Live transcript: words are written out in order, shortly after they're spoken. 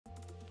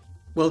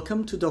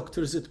Welcome to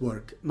Doctors at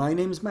Work. My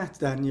name is Matt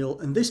Daniel,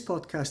 and this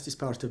podcast is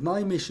part of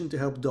my mission to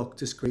help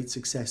doctors create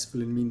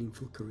successful and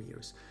meaningful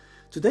careers.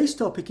 Today's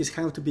topic is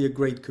how to be a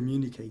great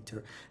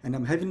communicator, and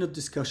I'm having a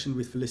discussion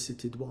with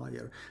Felicity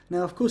Dwyer.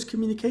 Now, of course,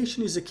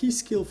 communication is a key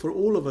skill for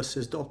all of us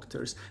as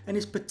doctors, and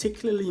is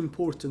particularly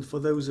important for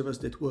those of us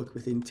that work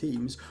within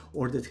teams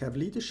or that have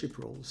leadership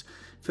roles.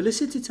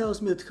 Felicity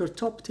tells me that her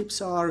top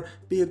tips are: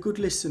 be a good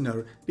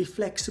listener, be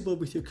flexible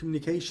with your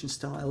communication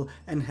style,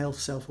 and have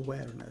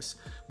self-awareness.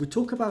 We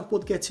talk about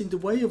what gets in the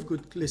way of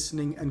good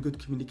listening and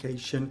good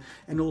communication,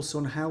 and also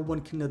on how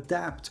one can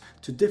adapt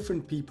to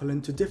different people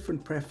and to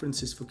different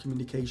preferences for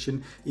communication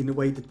in a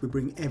way that we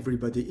bring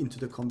everybody into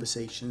the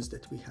conversations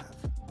that we have.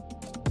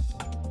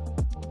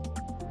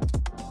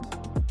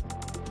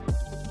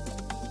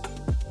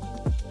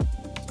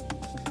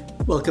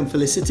 Welcome,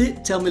 Felicity.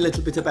 Tell me a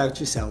little bit about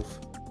yourself.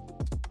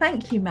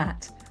 Thank you,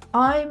 Matt.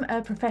 I'm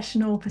a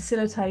professional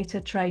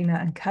facilitator, trainer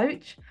and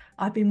coach.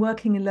 I've been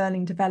working in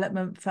learning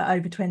development for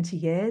over 20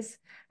 years,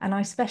 and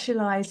I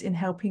specialise in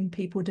helping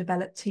people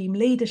develop team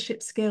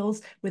leadership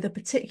skills with a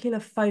particular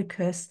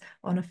focus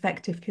on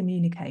effective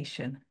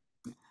communication.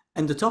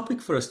 And the topic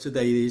for us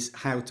today is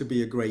how to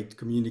be a great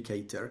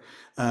communicator.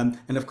 And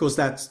of course,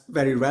 that's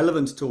very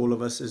relevant to all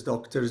of us as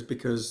doctors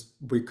because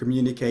we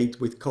communicate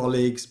with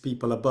colleagues,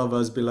 people above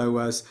us, below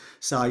us,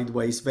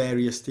 sideways,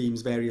 various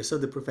teams, various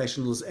other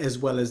professionals, as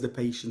well as the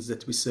patients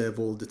that we serve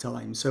all the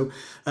time. So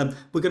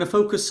we're going to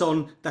focus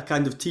on that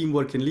kind of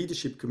teamwork and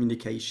leadership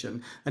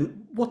communication.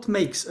 And what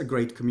makes a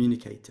great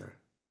communicator?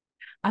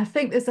 I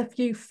think there's a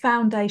few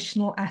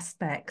foundational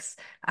aspects,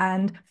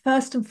 and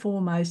first and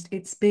foremost,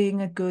 it's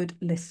being a good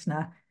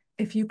listener.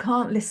 If you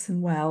can't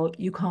listen well,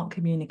 you can't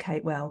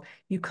communicate well.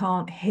 You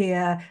can't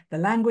hear the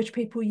language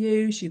people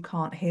use, you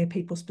can't hear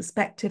people's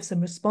perspectives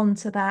and respond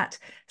to that.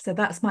 So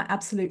that's my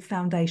absolute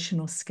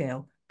foundational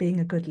skill,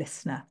 being a good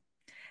listener.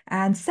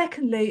 And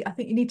secondly, I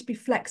think you need to be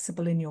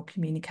flexible in your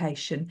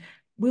communication.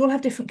 We all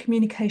have different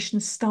communication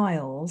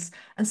styles,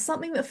 and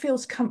something that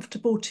feels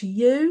comfortable to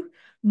you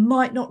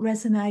might not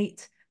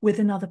resonate with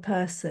another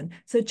person.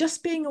 So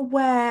just being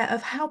aware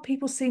of how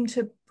people seem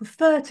to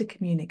prefer to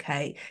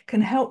communicate can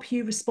help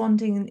you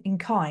responding in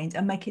kind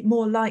and make it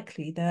more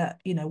likely that,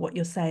 what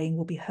you're saying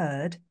will be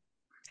heard.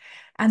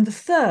 And the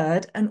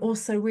third, and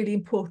also really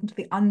important,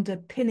 the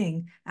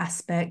underpinning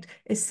aspect,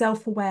 is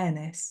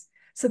self-awareness.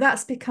 So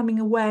that's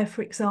becoming aware,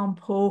 for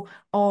example,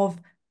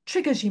 of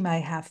triggers you may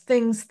have,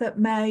 things that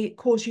may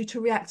cause you to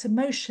react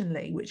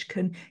emotionally, which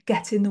can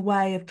get in the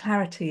way of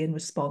clarity in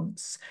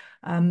response,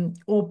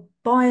 or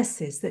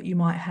biases that you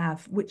might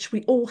have, which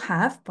we all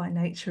have by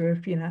nature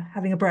of,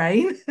 having a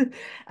brain.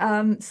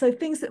 So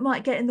things that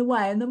might get in the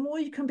way, and the more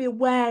you can be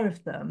aware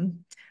of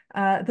them,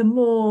 the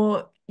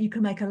more you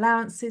can make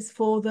allowances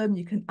for them.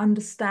 You can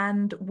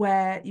understand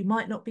where you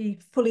might not be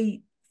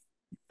fully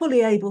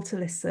able to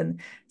listen.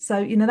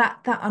 So,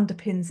 that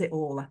underpins it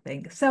all, I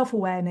think.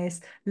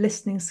 Self-awareness,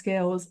 listening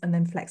skills, and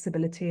then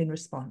flexibility in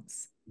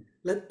response.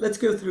 Let's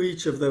go through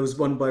each of those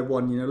one by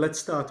one. Let's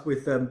start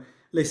with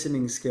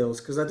listening skills,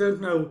 because I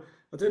don't know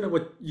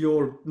what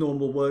your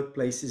normal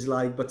workplace is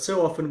like, but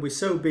so often we're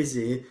so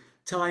busy,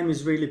 time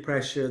is really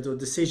pressured, or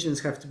decisions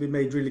have to be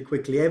made really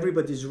quickly.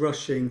 Everybody's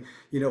rushing,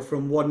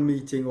 from one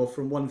meeting or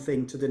from one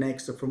thing to the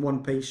next, or from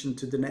one patient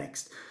to the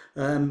next,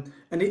 and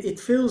it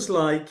feels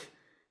like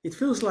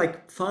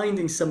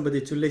finding somebody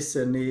to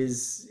listen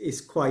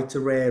is quite a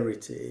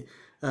rarity.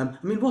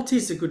 What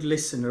is a good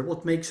listener?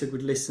 What makes a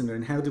good listener,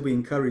 and how do we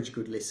encourage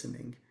good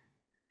listening?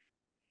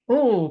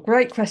 Oh,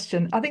 great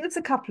question. I think there's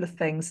a couple of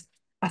things.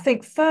 I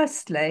think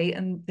firstly,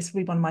 and this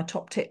will be one of my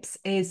top tips,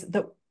 is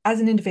that as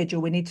an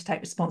individual, we need to take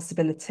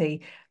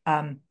responsibility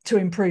to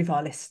improve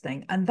our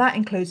listening. And that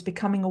includes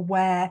becoming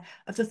aware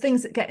of the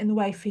things that get in the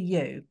way for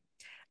you.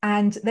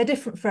 And they're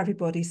different for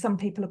everybody. Some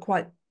people are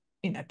quite,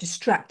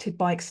 distracted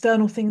by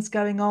external things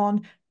going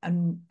on,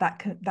 and that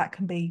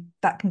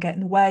can get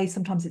in the way.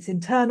 Sometimes it's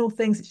internal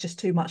things, it's just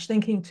too much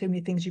thinking, too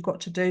many things you've got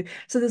to do.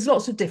 So there's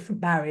lots of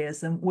different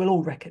barriers, and we'll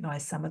all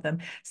recognize some of them.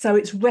 So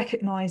it's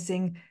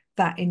recognizing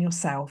that in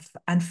yourself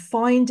and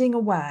finding a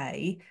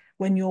way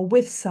when you're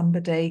with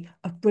somebody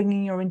of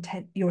bringing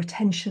your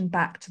attention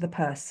back to the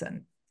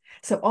person.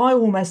 So I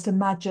almost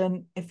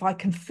imagine, if I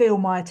can feel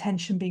my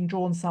attention being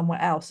drawn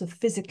somewhere else, of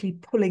physically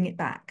pulling it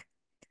back.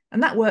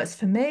 And that works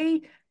for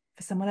me.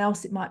 For someone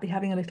else, it might be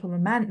having a little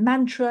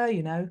mantra,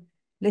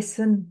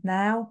 listen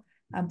now,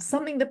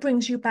 something that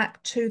brings you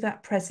back to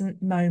that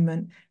present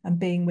moment and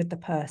being with the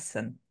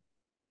person.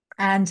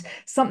 And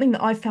something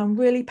that I found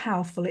really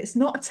powerful, it's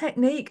not a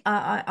technique.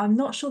 I'm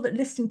not sure that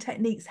listening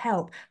techniques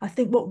help. I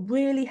think what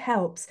really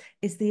helps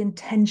is the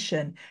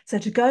intention. So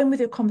to go in with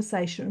your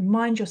conversation,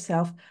 remind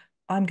yourself,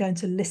 I'm going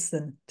to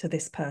listen to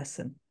this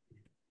person.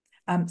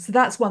 So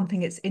that's one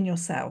thing, it's in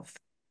yourself.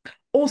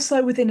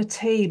 Also within a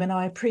team, and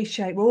I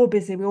appreciate we're all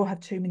busy, we all have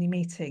too many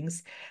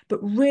meetings, but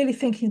really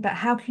thinking about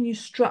how can you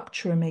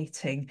structure a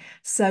meeting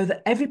so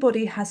that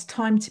everybody has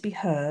time to be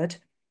heard,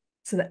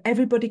 so that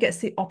everybody gets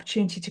the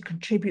opportunity to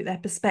contribute their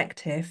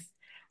perspective,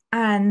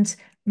 and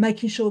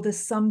making sure there's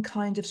some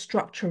kind of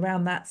structure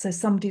around that so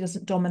somebody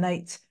doesn't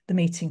dominate the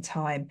meeting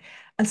time.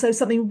 And so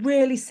something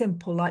really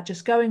simple, like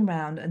just going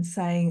around and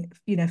saying,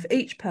 you know, for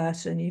each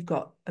person, you've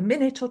got a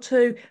minute or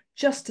two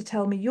just to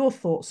tell me your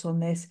thoughts on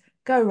this,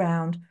 go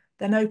around,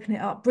 then open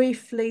it up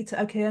briefly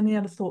to, okay, any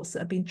other thoughts that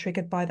have been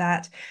triggered by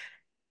that.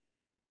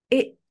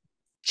 It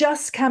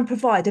just can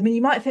provide, I mean,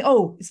 you might think,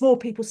 oh, it's more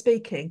people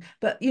speaking,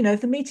 but you know,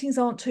 if the meetings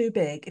aren't too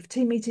big, if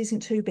team meetings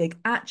isn't too big,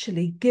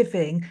 actually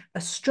giving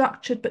a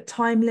structured but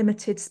time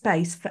limited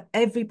space for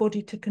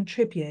everybody to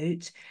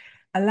contribute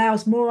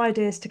allows more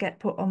ideas to get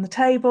put on the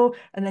table,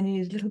 and then you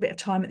need a little bit of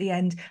time at the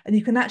end, and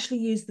you can actually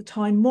use the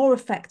time more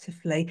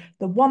effectively.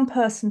 The one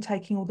person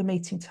taking all the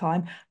meeting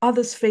time,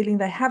 others feeling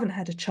they haven't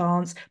had a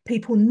chance,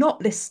 people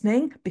not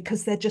listening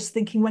because they're just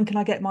thinking, when can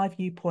I get my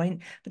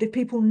viewpoint? But if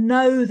people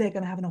know they're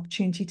going to have an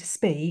opportunity to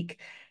speak,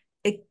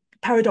 it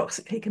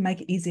paradoxically can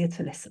make it easier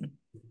to listen.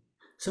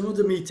 Some of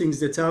the meetings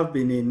that I've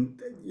been in,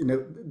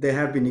 they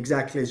have been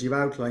exactly as you've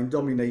outlined,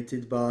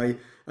 dominated by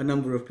a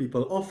number of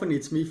people. Often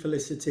it's me,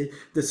 Felicity,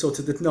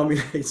 that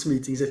nominates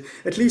meetings.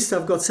 At least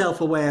I've got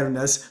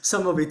self-awareness,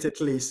 some of it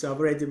at least. So I've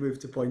already moved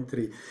to point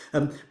three.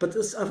 But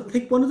I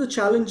think one of the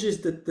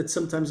challenges that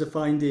sometimes I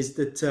find is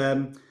that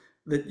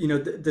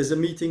there's a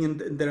meeting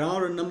and there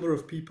are a number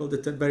of people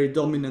that are very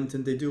dominant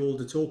and they do all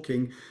the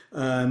talking,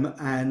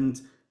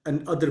 and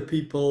other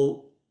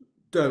people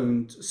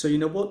don't. So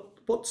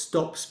what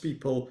stops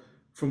people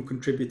from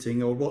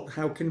contributing, or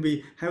how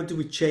do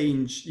we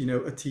change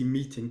a team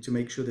meeting to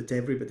make sure that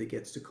everybody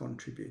gets to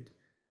contribute?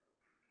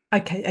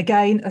 Okay,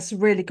 again, that's a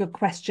really good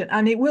question,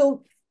 and it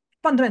will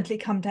fundamentally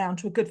come down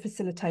to a good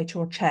facilitator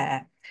or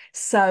chair.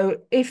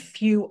 So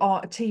if you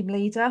are a team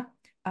leader,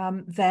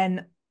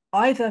 then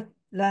either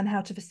learn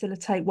how to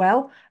facilitate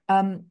well,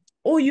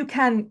 or you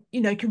can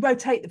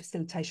rotate the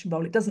facilitation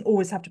role. It doesn't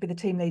always have to be the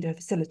team leader who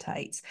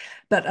facilitates.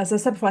 But as I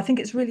said before, I think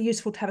it's really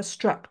useful to have a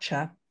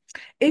structure.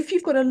 If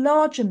you've got a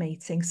larger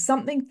meeting,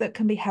 something that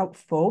can be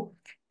helpful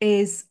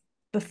is,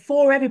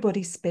 before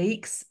everybody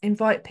speaks,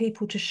 invite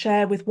people to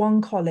share with one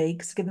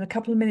colleague. So give them a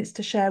couple of minutes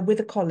to share with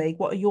a colleague,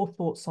 what are your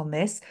thoughts on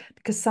this?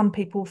 Because some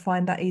people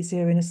find that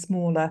easier in a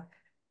smaller,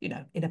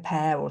 in a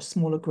pair or a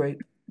smaller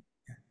group.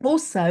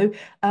 Also,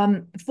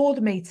 before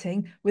the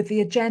meeting with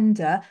the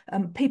agenda,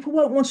 people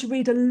won't want to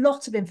read a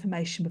lot of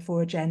information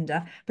before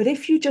agenda, but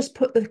if you just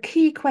put the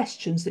key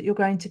questions that you're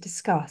going to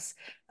discuss,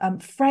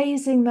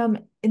 phrasing them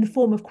in the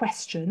form of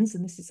questions,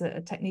 and this is a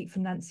technique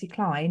from Nancy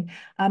Klein,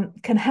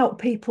 can help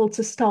people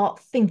to start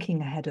thinking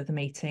ahead of the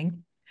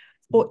meeting.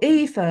 Or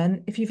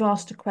even if you've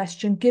asked a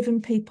question,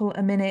 giving people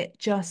a minute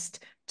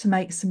just to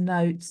make some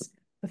notes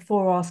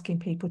before asking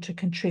people to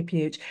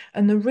contribute.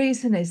 And the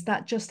reason is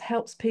that just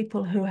helps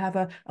people who have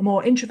a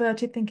more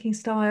introverted thinking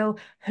style,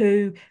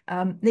 who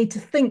need to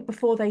think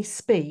before they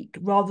speak,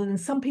 rather than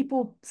some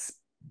people,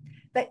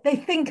 they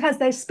think as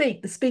they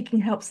speak. The speaking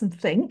helps them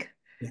think.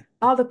 Yeah.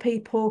 Other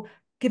people,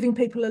 giving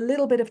people a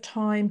little bit of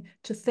time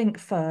to think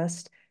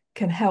first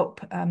can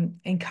help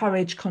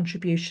encourage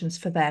contributions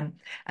for them.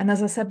 And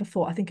as I said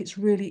before, I think it's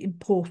really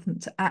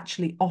important to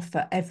actually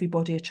offer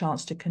everybody a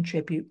chance to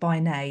contribute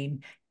by name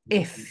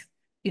if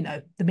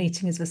the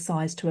meeting is the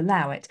size to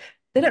allow it.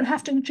 They don't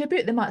have to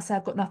contribute. They might say,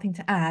 I've got nothing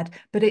to add,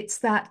 but it's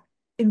that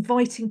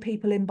inviting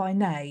people in by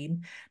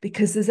name,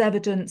 because there's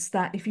evidence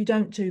that if you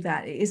don't do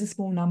that, it is a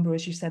small number,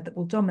 as you said, that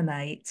will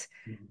dominate.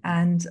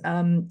 And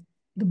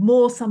the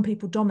more some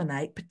people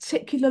dominate,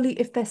 particularly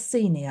if they're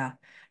senior,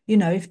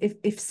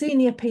 if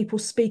senior people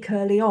speak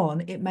early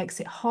on, it makes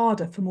it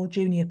harder for more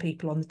junior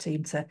people on the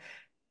team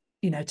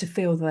to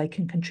feel that they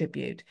can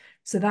contribute.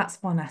 So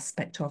that's one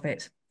aspect of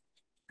it.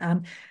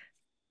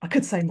 I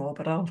could say more,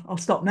 but I'll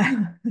stop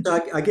now.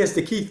 So I guess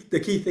the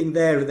key thing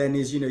there then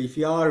is, if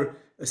you are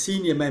a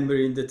senior member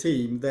in the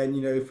team, then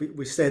if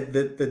we said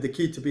that the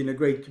key to being a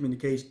great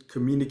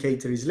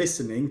communicator is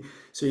listening.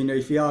 So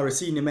if you are a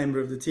senior member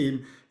of the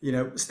team,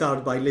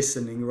 start by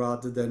listening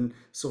rather than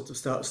sort of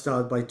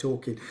start by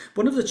talking.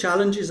 One of the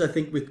challenges I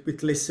think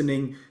with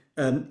listening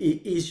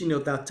is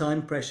that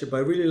time pressure. But I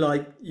really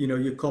like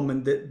your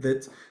comment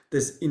that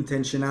there's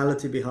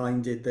intentionality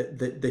behind it,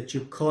 that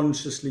you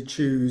consciously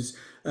choose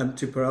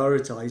to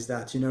prioritize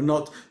that.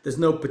 There's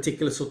no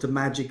particular sort of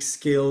magic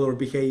skill or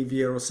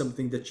behavior or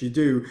something that you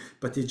do,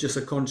 but it's just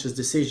a conscious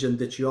decision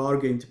that you are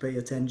going to pay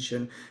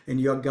attention and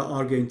you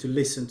are going to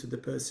listen to the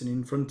person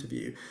in front of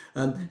you.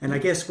 And I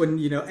guess when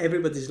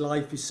everybody's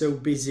life is so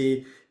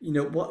busy,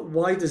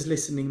 why does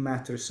listening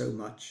matter so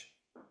much?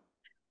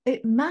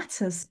 It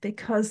matters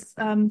because,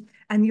 and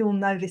you'll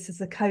know this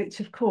as a coach,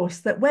 of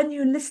course, that when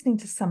you're listening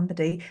to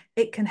somebody,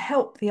 it can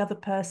help the other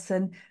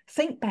person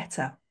think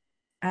better.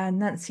 And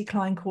Nancy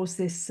Klein calls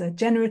this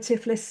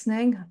generative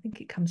listening. I think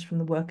it comes from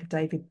the work of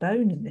David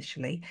Bone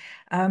initially.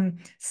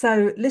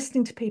 So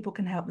listening to people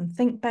can help them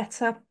think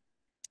better.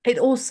 It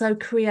also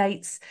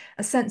creates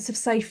a sense of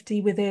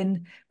safety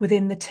within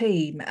the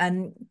team.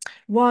 And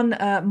one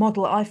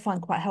model I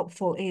find quite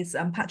helpful is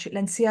Patrick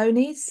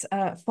Lencioni's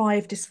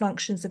 5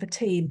 dysfunctions of a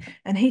team.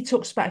 And he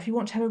talks about, if you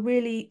want to have a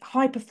really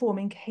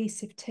high-performing,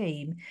 cohesive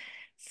team,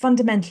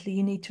 fundamentally,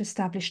 you need to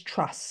establish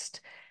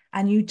trust.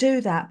 And you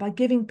do that by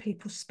giving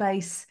people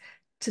space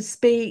to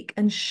speak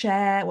and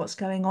share what's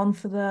going on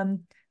for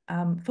them,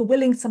 for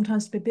willing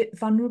sometimes to be a bit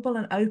vulnerable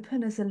and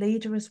open as a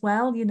leader as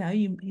well. You know,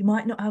 you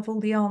might not have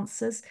all the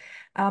answers.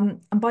 And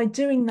by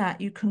doing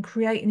that, you can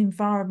create an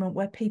environment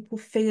where people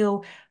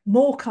feel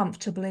more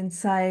comfortable in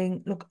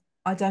saying, look,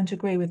 I don't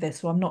agree with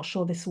this, or I'm not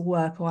sure this will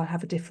work, or I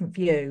have a different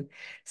view.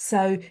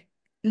 So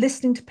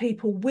listening to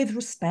people with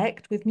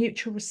respect, with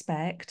mutual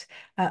respect,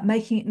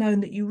 making it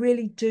known that you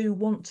really do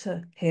want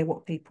to hear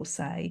what people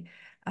say,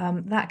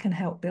 that can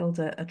help build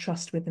a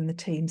trust within the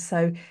team.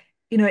 So,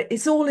 you know,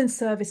 it's all in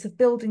service of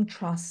building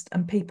trust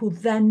and people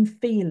then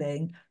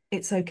feeling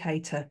it's okay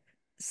to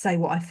say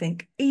what I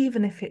think,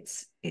 even if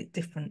it's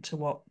different to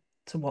what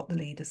the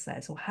leader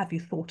says, or have you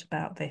thought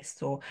about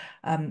this? Or,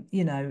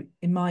 you know,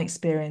 in my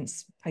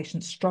experience,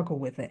 patients struggle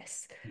with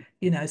this.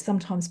 You know,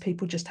 sometimes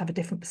people just have a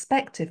different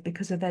perspective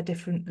because of their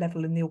different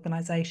level in the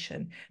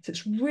organisation. So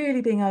it's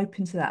really being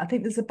open to that. I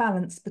think there's a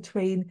balance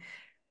between,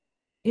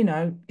 you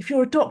know, if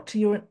you're a doctor,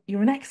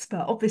 you're an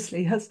expert,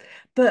 obviously,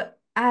 but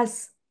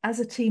as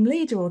a team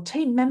leader or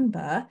team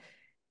member,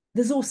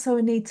 there's also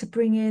a need to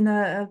bring in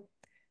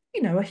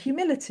you know, a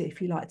humility,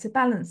 if you like, to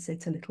balance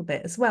it a little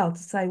bit as well, to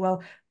say,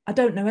 well, I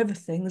don't know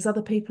everything. There's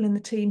other people in the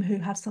team who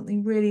have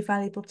something really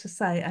valuable to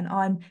say, and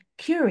I'm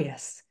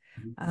curious.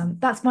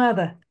 That's my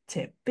other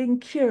tip, being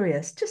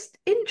curious, just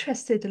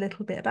interested a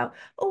little bit about,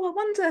 oh, I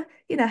wonder,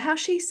 you know, how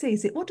she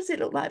sees it. What does it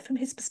look like from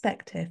his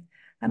perspective?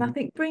 And I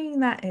think bringing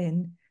that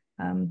in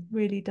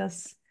really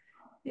does,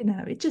 you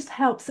know, it just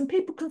helps, and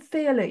people can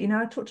feel it. You know,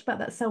 I talked about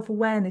that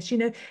self-awareness. You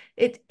know,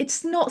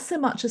 it's not so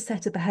much a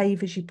set of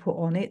behaviors you put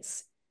on,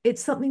 it's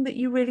something that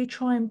you really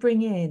try and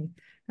bring in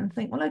and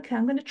think, well, okay,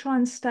 I'm going to try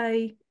and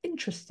stay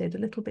interested a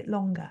little bit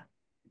longer.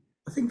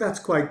 I think that's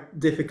quite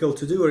difficult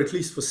to do, or at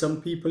least for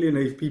some people. You know,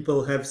 if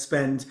people have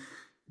spent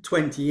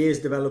 20 years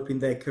developing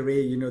their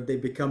career, you know, they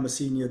become a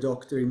senior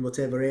doctor in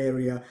whatever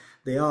area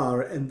they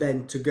are, and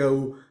then to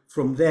go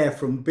from there,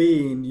 from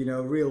being, you know,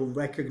 a real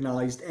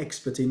recognized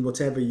expert in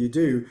whatever you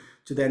do,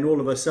 to then all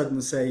of a sudden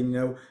saying,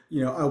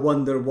 I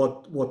wonder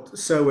what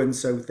so and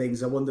so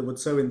thinks, I wonder what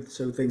so and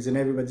so thinks, and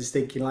everybody's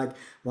thinking like,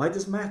 why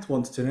does Matt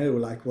want to know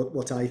like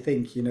what I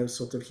think? You know,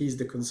 sort of he's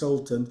the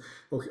consultant,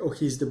 or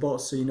he's the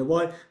boss. So, you know,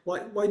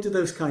 why do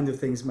those kind of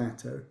things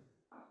matter?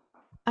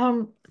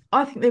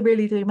 I think they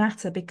really do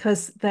matter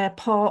because they're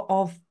part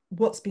of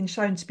what's been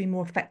shown to be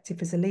more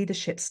effective as a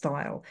leadership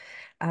style.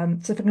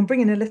 So if I can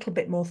bring in a little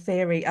bit more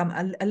theory,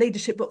 a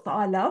leadership book that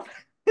I love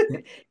Yeah.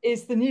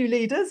 is The New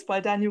Leaders by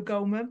Daniel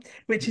Goleman,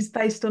 which is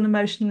based on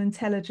emotional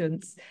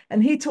intelligence.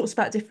 And he talks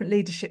about different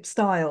leadership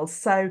styles.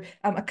 So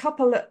a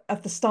couple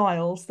of the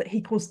styles that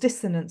he calls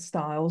dissonant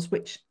styles,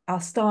 which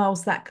are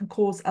styles that can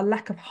cause a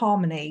lack of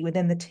harmony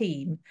within the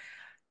team,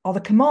 are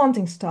the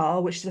commanding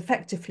style, which is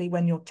effectively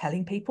when you're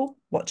telling people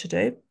what to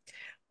do,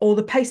 or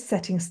the pace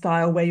setting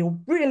style, where you're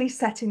really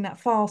setting that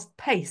fast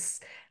pace.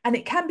 And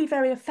it can be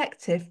very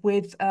effective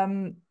with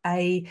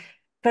a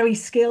very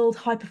skilled,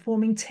 high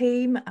performing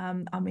team.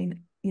 I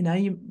mean, you know,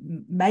 you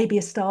maybe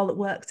a style that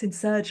works in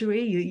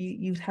surgery.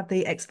 You have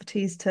the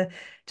expertise to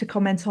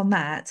comment on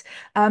that.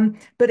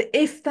 But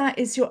if that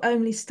is your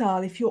only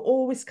style, if you're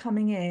always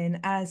coming in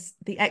as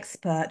the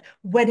expert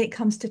when it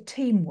comes to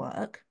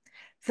teamwork,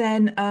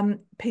 then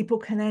people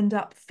can end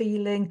up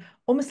feeling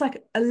almost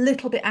like a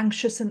little bit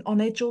anxious and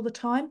on edge all the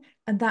time,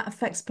 and that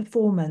affects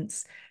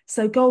performance.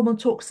 So Goleman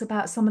talks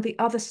about some of the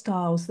other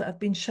styles that have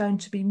been shown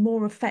to be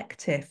more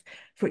effective.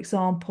 For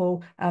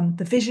example,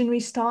 the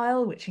visionary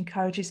style, which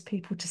encourages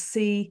people to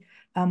see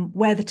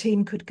where the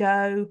team could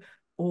go,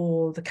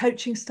 or the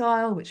coaching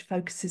style, which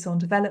focuses on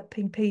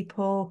developing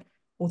people,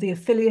 or the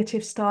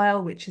affiliative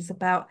style, which is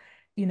about,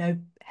 you know,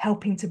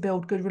 helping to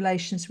build good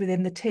relations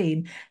within the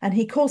team. And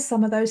he calls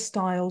some of those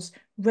styles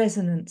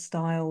resonant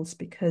styles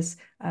because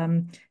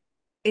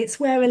it's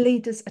where a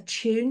leader's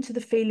attuned to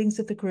the feelings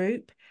of the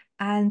group,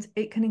 and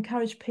it can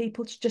encourage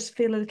people to just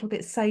feel a little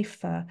bit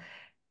safer.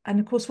 And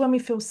of course, when we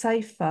feel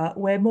safer,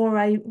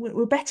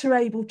 we're better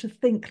able to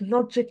think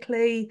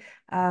logically.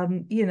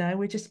 You know,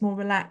 we're just more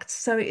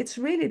relaxed. So it's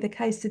really the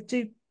case of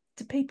do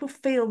people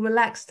feel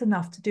relaxed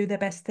enough to do their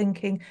best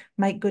thinking,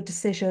 make good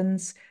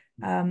decisions?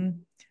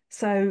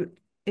 So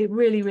it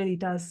really, really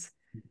does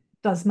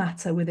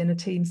matter within a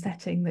team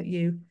setting that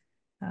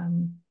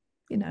um,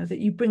 that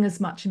you bring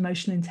as much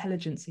emotional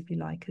intelligence, if you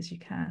like, as you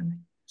can.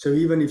 So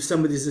even if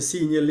somebody's a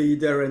senior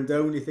leader and the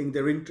only thing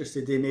they're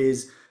interested in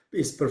is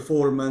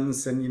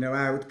performance and, you know,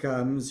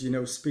 outcomes, you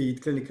know,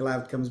 speed, clinical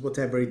outcomes,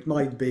 whatever it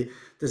might be,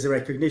 there's a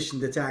recognition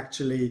that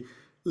actually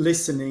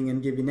listening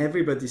and giving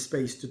everybody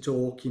space to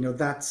talk, you know,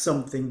 that's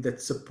something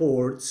that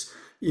supports,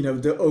 you know,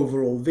 the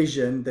overall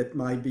vision that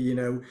might be, you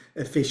know,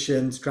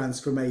 efficient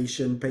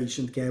transformation,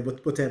 patient care,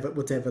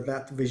 whatever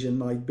that vision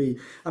might be.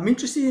 I'm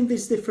interested in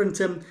these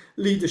different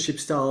leadership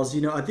styles.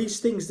 You know, are these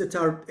things that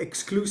are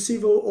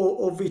exclusive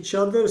of each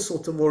other,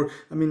 sort of, or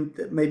I mean,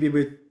 maybe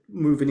we're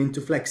moving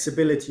into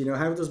flexibility. You know,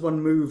 how does one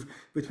move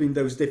between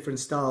those different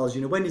styles?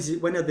 You know,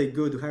 when are they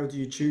good? How do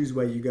you choose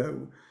where you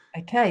go?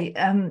 Okay,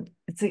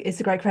 it's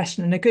a great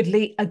question, and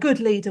a good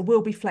leader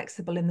will be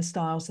flexible in the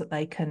styles that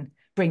they can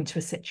bring to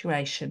a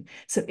situation.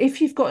 So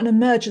if you've got an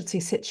emergency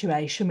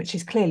situation, which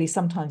is clearly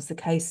sometimes the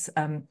case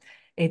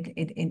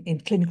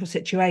in clinical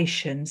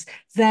situations,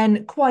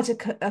 then quite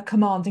a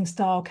commanding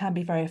style can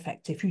be very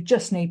effective. You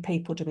just need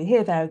people to be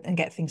here, there, and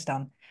get things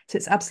done. So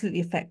it's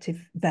absolutely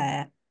effective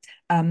there.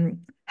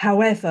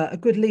 However, a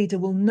good leader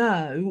will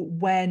know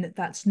when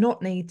that's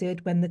not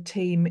needed, when the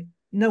team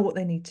know what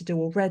they need to do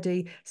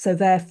already. So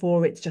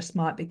therefore, it just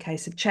might be a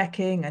case of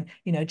checking and,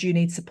 do you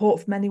need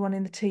support from anyone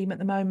in the team at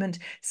the moment?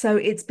 So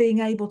it's being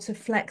able to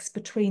flex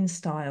between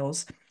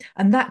styles.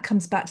 And that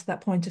comes back to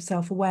that point of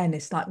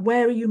self-awareness, like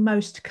where are you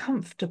most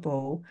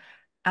comfortable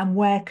and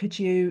where could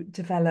you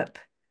develop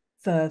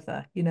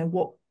further?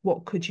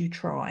 What could you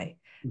try?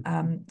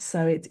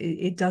 So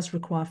it does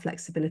require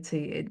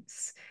flexibility.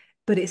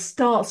 But it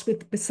starts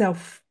with the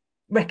self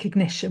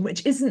recognition,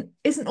 which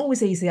isn't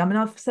always easy. I mean,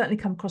 I've certainly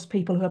come across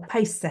people who are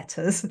pace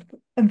setters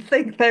and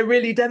think they're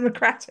really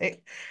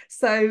democratic.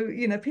 So,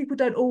 people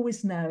don't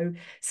always know.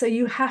 So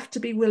you have to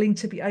be willing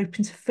to be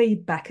open to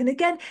feedback. And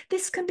again,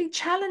 this can be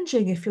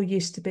challenging if you're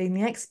used to being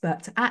the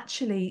expert, to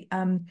actually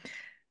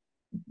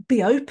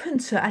be open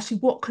to actually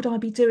what could I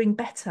be doing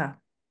better.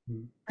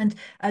 And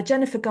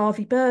Jennifer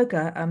Garvey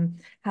Berger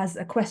has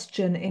a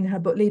question in her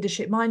book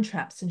Leadership Mind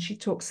Traps, and she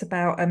talks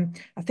about,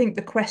 I think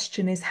the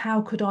question is, how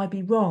could I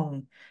be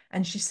wrong?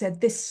 And she said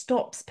this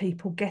stops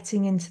people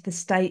getting into the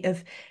state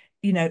of,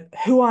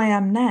 who I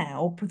am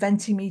now,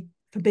 preventing me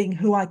from being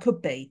who I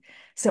could be.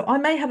 So I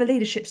may have a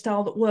leadership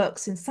style that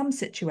works in some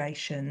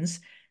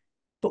situations,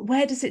 but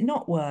where does it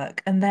not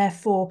work? And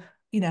therefore,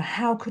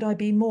 how could I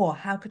be more?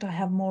 How could I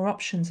have more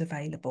options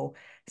available?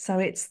 So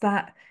it's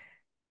that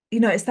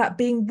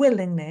being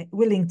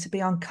willing to be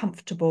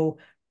uncomfortable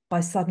by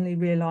suddenly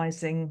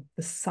realizing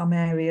there's some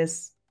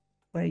areas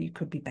where you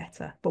could be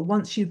better. But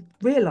once you've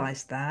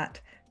realized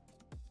that,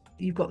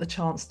 you've got the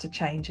chance to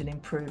change and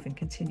improve and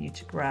continue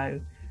to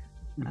grow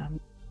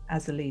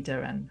as a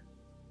leader and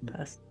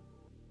person.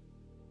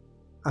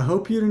 I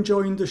hope you're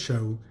enjoying the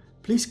show.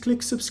 Please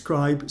click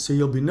subscribe so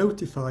you'll be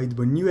notified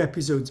when new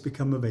episodes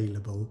become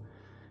available.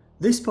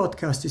 This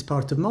podcast is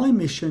part of my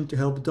mission to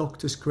help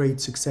doctors create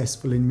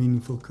successful and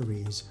meaningful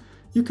careers.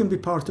 You can be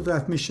part of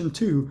that mission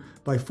too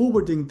by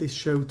forwarding this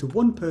show to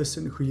one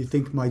person who you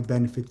think might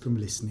benefit from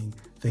listening.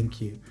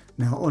 Thank you.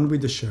 Now on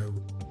with the show.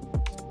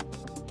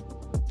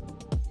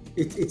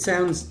 It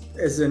sounds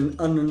as an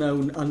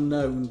unknown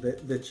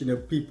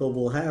that people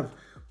will have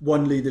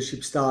one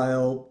leadership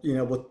style,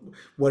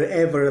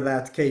 whatever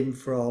that came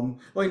from.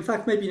 Or in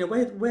fact, maybe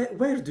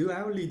where do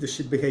our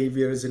leadership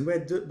behaviors and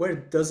where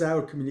does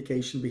our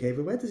communication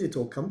behavior, where does it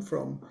all come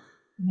from?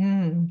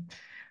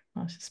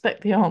 I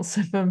suspect the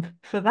answer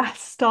for that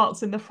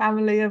starts in the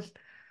family of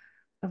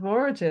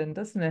origin,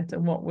 doesn't it?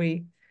 And what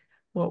we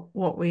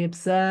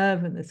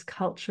observe, and there's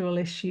cultural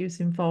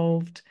issues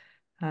involved.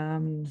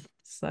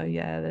 So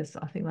yeah,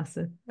 I think that's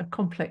a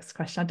complex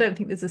question. I don't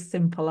think there's a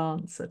simple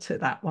answer to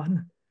that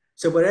one.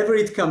 So wherever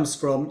it comes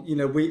from,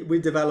 we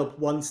develop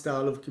one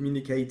style of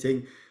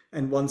communicating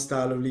and one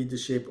style of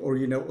leadership,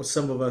 or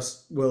some of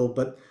us will,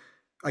 but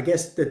I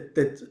guess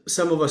that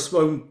some of us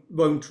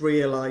won't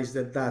realize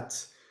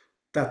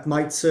that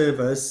might serve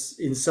us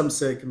in some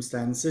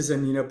circumstances,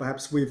 and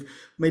perhaps we've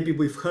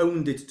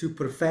honed it to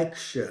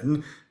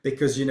perfection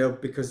because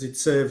it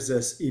serves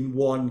us in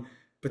one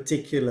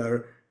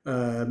particular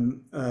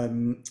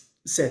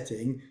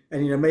setting.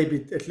 And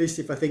maybe, at least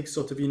if I think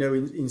sort of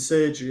in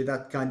surgery,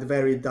 that kind of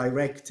very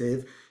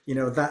directive,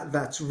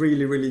 that's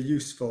really, really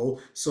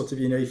useful, sort of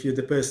if you're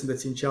the person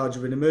that's in charge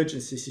of an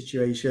emergency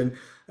situation,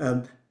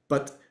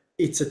 but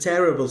it's a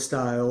terrible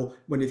style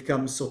when it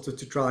comes sort of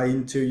to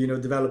trying to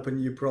develop a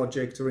new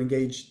project or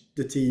engage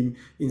the team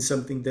in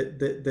something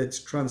that's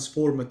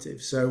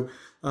transformative. So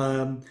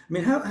I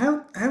mean,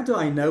 how do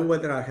I know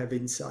whether I have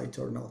insight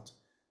or not?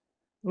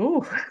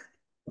 Oh,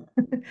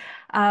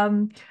 I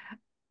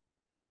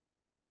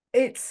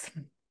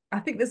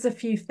think there's a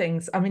few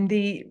things. I mean,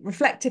 the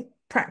reflective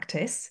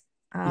practice.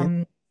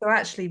 Yeah. So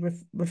actually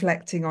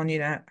reflecting on,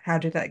 how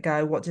did that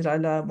go? What did I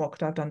learn? What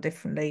could I have done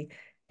differently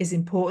is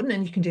important.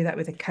 And you can do that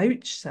with a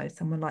coach, so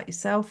someone like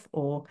yourself,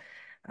 or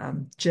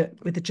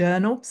with a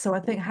journal. So I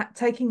think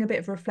taking a bit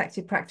of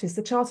reflective practice,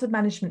 the Chartered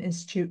Management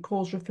Institute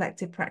calls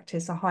reflective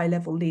practice a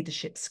high-level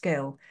leadership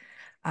skill.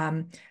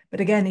 But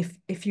again,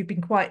 if you've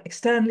been quite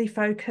externally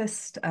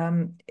focused,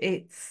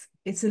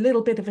 it's a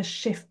little bit of a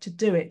shift to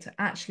do it, to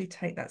actually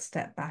take that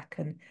step back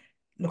and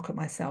look at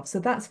myself. So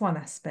that's one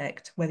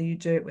aspect, whether you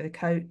do it with a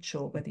coach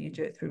or whether you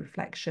do it through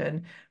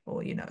reflection,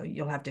 or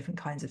you'll have different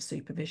kinds of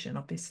supervision,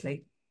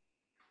 obviously.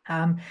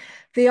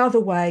 The other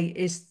way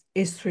is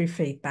through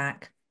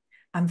feedback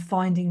and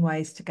finding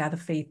ways to gather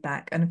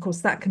feedback. And of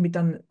course, that can be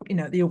done,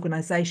 at the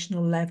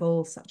organizational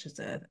level, such as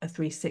a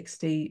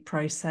 360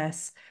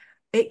 process.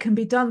 It can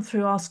be done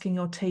through asking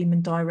your team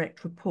and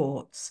direct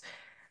reports.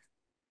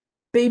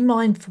 Be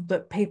mindful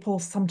that people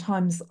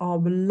sometimes are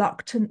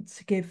reluctant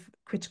to give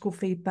critical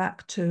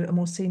feedback to a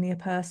more senior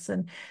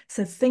person.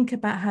 So think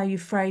about how you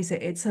phrase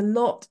it. It's a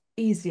lot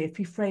easier if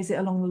you phrase it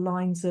along the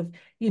lines of,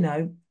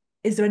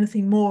 is there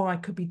anything more I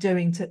could be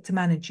doing to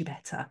manage you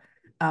better?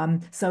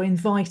 So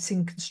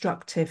inviting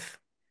constructive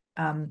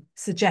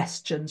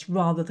suggestions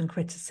rather than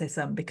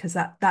criticism, because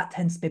that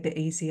tends to be a bit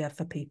easier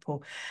for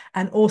people.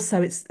 And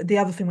also, it's the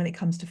other thing when it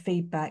comes to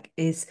feedback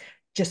is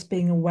just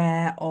being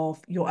aware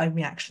of your own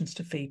reactions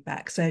to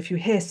feedback. So if you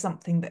hear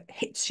something that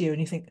hits you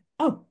and you think,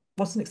 oh,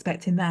 wasn't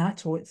expecting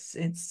that, or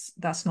it's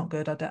that's not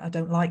good, I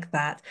don't like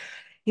that,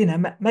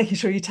 making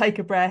sure you take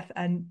a breath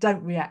and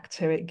don't react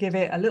to it. Give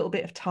it a little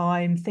bit of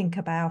time, think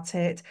about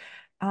it.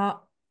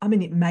 I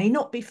mean, it may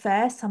not be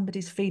fair.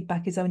 Somebody's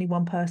feedback is only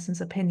one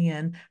person's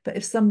opinion, but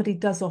if somebody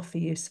does offer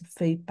you some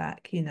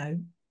feedback,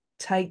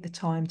 take the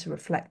time to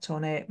reflect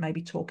on it,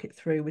 maybe talk it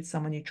through with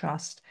someone you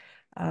trust,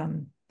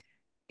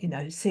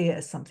 see it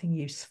as something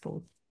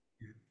useful.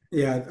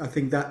 Yeah, I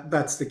think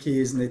that's the key,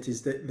 isn't it?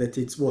 Is that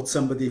it's what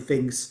somebody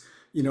thinks,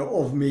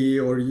 of me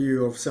or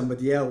you or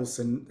somebody else,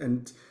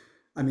 and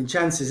I mean,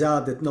 chances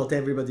are that not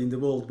everybody in the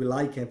world will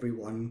like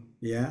everyone.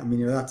 Yeah, I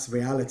mean, that's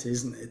reality,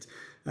 isn't it?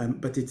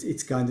 But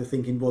it's kind of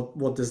thinking,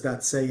 what does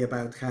that say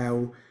about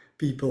how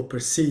people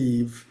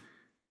perceive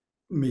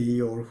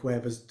me or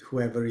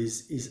whoever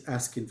is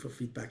asking for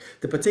feedback.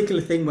 The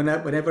particular thing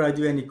whenever I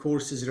do any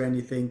courses or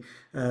anything,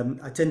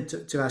 I tend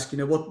to ask,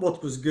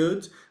 what was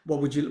good,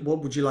 what would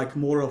you like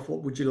more of,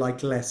 what would you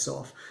like less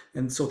of,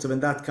 and sort of,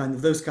 and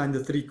those kind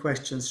of three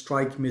questions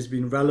strike me as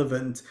being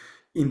relevant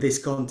in this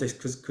context,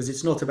 because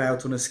it's not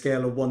about, on a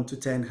scale of 1 to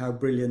 10, how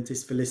brilliant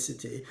is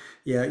Felicity,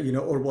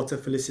 or what are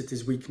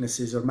Felicity's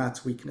weaknesses or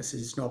Matt's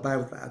weaknesses. It's not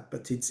about that,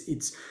 but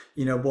it's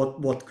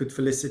what could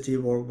Felicity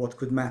or what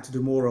could Matt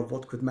do more of,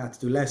 what could Matt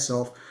do less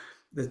of.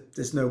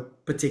 There's no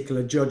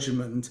particular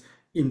judgment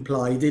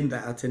implied in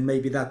that, and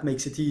maybe that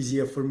makes it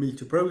easier for me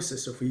to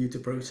process, or for you to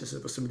process,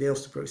 or for somebody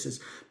else to process.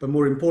 But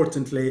more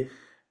importantly,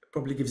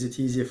 probably gives it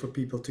easier for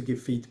people to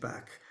give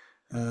feedback,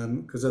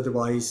 because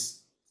otherwise,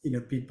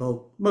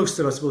 most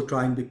of us will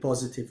try and be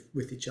positive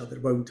with each other,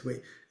 won't we?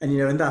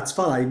 And that's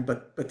fine,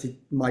 but it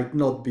might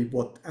not be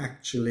what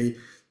actually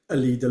a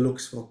leader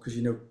looks for,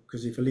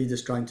 because if a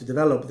leader's trying to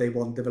develop, they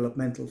want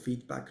developmental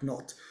feedback,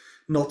 not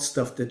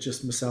stuff that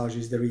just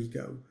massages their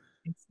ego.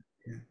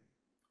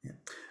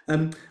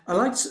 Yeah. I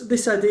like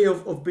this idea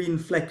of being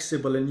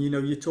flexible, and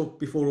you talked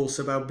before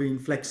also about being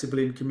flexible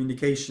in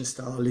communication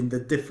style, in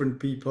that different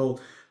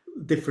people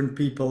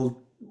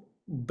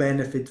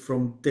benefit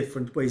from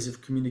different ways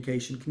of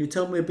communication. Can you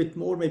tell me a bit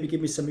more? Maybe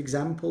give me some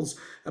examples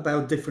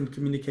about different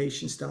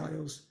communication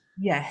styles.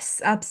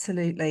 Yes,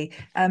 absolutely.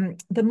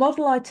 The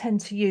model I tend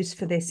to use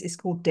for this is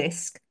called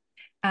DISC,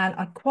 and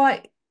I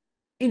quite,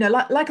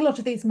 like a lot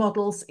of these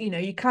models,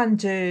 you can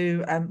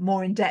do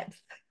more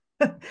in-depth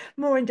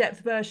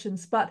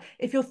versions. But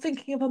if you're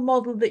thinking of a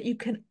model that you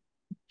can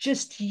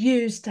just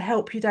use to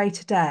help you day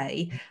to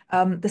day,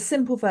 the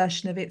simple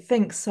version of it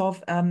thinks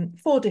of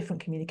 4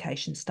 different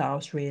communication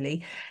styles,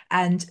 really.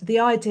 And the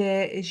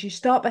idea is you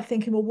start by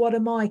thinking, well, what are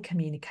my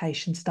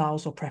communication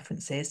styles or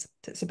preferences?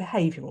 So it's a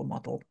behavioural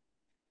model.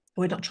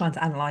 We're not trying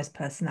to analyse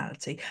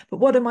personality, but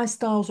what are my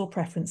styles or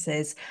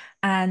preferences?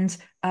 And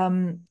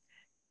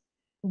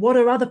what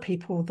are other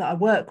people that I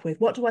work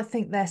with? What do I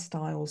think their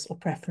styles or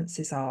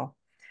preferences are?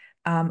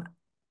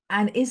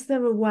 And is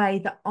there a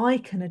way that I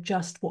can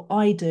adjust what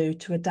I do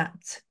to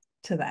adapt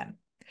to them?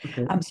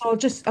 Okay. So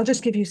I'll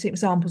just give you some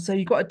examples. So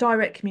you've got a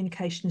direct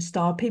communication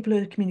style. People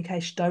who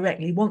communicate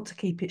directly want to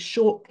keep it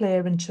short,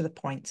 clear, and to the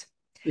point.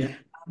 Yeah.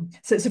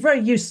 So it's a very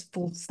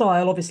useful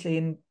style, obviously,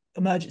 in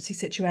emergency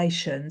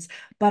situations,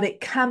 but it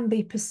can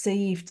be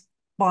perceived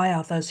by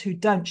others who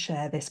don't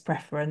share this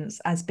preference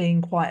as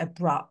being quite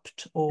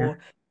abrupt or,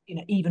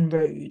 even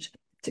rude,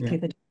 particularly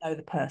if they don't know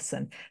the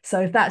person.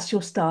 So if that's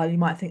your style, you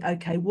might think,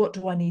 okay, what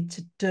do I need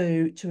to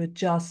do to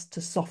adjust,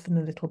 to soften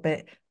a little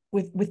bit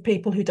with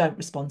people who don't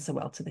respond so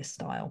well to this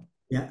style?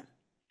 Yeah.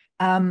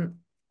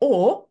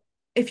 Or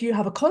if you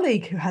have a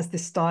colleague who has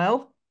this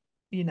style,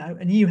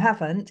 and you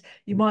haven't,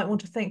 you might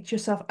want to think to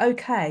yourself,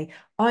 okay,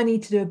 I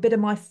need to do a bit of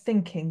my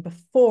thinking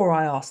before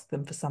I ask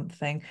them for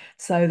something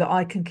so that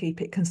I can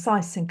keep it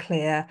concise and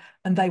clear,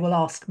 and they will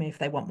ask me if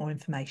they want more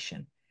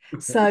information.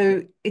 Okay.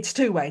 So it's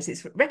 2 ways.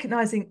 It's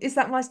recognizing, is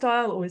that my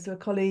style, or is there a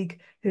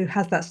colleague who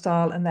has that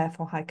style and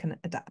therefore I can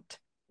adapt?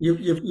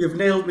 You've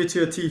nailed me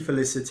to a T,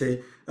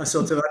 Felicity. I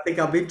think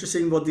I'm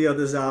interested in what the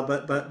others are,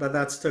 but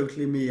that's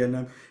totally me,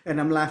 and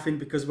I'm laughing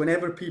because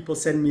whenever people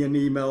send me an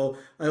email,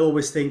 I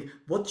always think,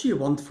 what do you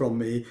want from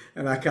me?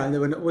 And I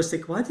always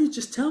think, why do you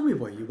just tell me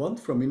what you want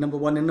from me? Number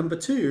one, and number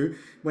two,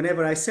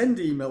 whenever I send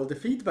email, the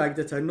feedback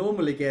that I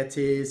normally get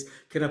is,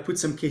 can I put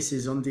some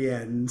kisses on the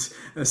end,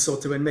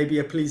 and maybe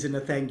a please and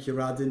a thank you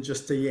rather than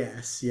just a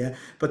yes, yeah.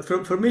 But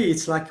for me,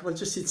 it's like, well,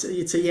 just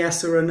it's a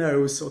yes or a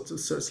no, so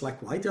it's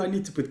like, why do I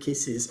need to put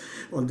kisses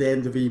kisses on the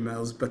end of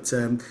emails.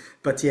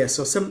 But yeah,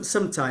 so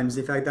sometimes,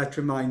 if that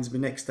reminds me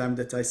next time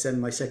that I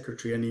send my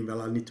secretary an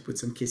email, I'll need to put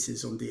some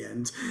kisses on the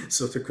end,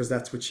 sort of, because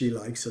that's what she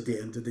likes at the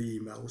end of the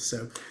email.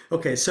 So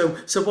okay, so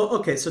what?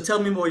 Okay, so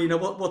tell me more.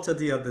 What are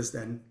the others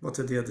then? What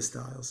are the other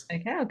styles?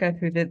 Okay, I'll go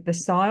through the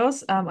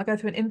styles. I go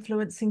through an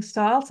influencing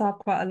style, so I have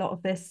quite a lot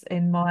of this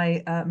in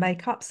my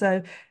makeup.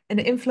 So in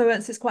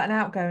influence, it's quite an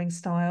outgoing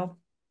style,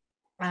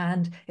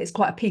 and it's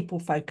quite a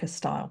people-focused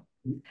style.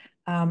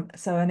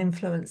 So an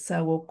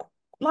influencer will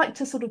like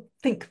to sort of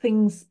think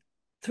things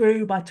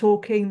through by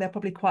talking. They're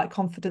probably quite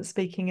confident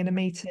speaking in a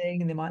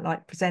meeting, and they might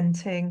like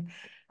presenting.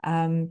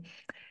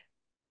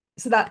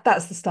 So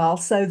that's the style.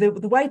 So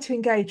the way to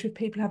engage with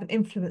people who have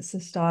an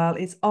influencer style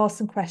is ask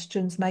some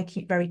questions,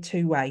 making it very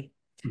two-way.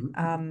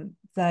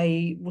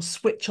 They will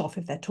switch off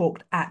if they're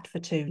talked at for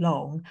too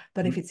long,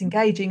 but if it's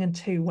engaging and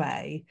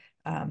two-way,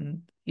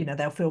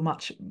 they'll feel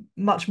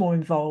much more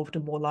involved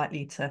and more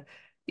likely to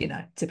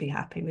to be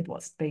happy with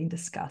what's being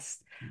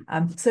discussed.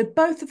 So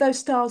both of those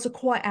styles are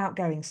quite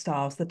outgoing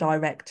styles, the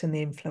direct and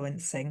the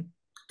influencing.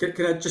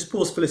 Can I just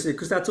pause, Felicity,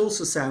 because that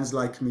also sounds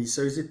like me.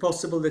 So is it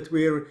possible that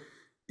we're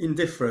in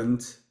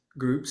different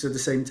groups at the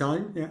same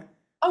time? Yeah.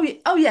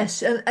 Oh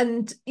yes,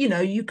 and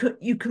you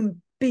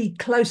can be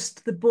close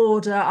to the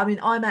border. I mean,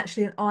 I'm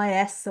actually an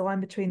IS, so I'm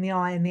between the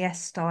I and the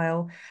S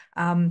style.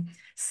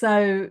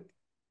 So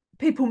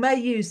people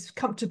may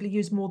comfortably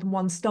use more than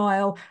one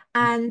style,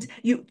 and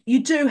you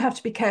do have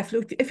to be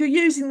careful if you're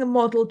using the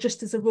model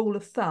just as a rule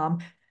of thumb.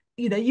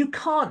 You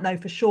can't know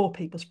for sure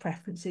people's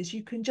preferences.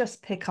 You can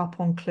just pick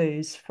up on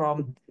clues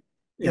from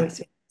your Yeah.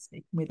 experience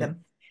speaking with Yeah.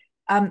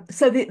 them.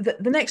 So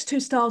the next two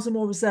styles are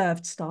more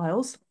reserved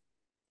styles.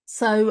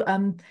 So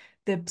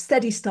the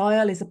steady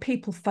style is a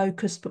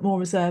people-focused but more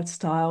reserved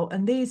style.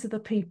 And these are the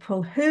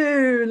people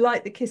who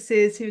like the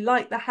kisses, who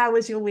like the how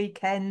was your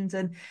weekend,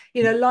 and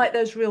like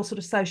those real sort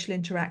of social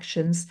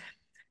interactions.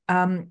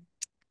 And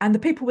the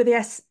people with the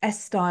S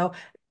style,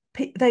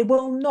 they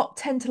will not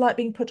tend to like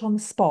being put on the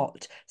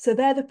spot. So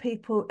they're the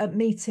people at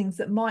meetings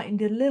that might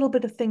need a little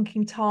bit of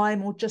thinking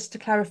time, or just to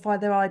clarify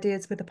their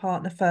ideas with the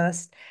partner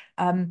first.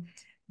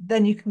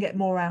 Then you can get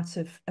more out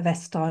of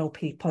S style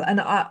people.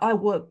 And I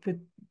work with,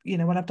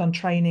 when I've done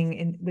training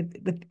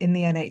in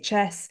the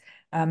NHS,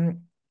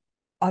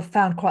 I've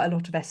found quite a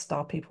lot of S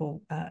style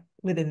people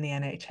within the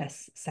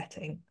NHS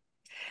setting.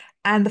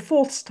 And the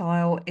fourth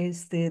style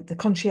is the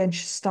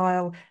conscientious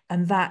style,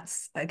 and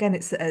that's again,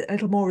 it's a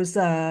little more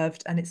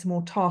reserved and it's a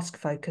more task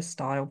focused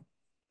style.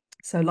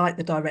 So like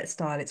the direct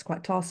style, it's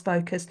quite task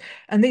focused.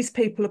 And these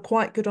people are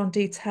quite good on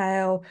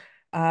detail.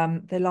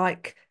 They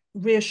like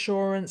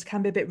reassurance,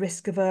 can be a bit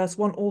risk averse,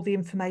 want all the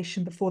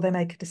information before they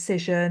make a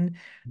decision.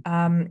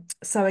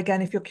 So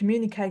again, if you're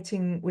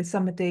communicating with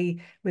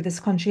somebody with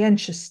this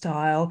conscientious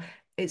style,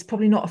 it's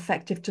probably not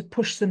effective to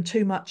push them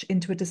too much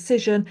into a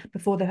decision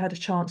before they've had a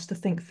chance to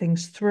think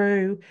things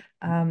through.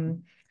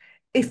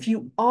 If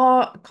you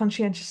are a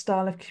conscientious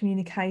style of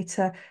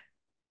communicator,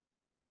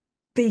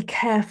 be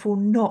careful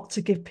not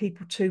to give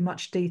people too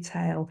much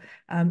detail.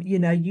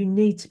 You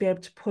need to be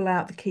able to pull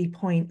out the key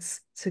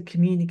points to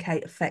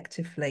communicate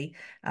effectively.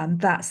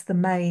 That's the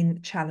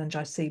main challenge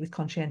I see with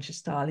conscientious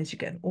style, is you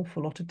get an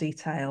awful lot of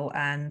detail,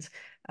 and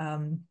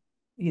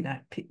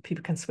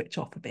people can switch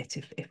off a bit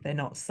if they're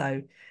not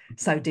so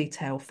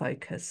detail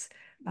focused.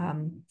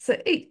 So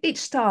each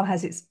style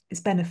has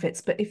its benefits,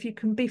 but if you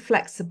can be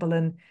flexible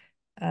and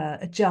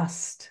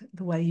adjust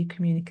the way you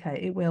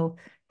communicate, it will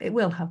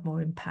have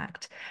more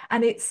impact.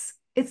 And it's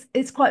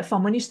quite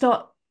fun when you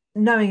start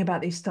knowing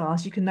about these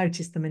styles. You can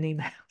notice them in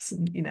emails,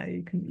 and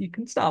you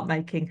can start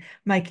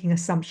making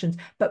assumptions,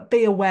 but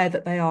be aware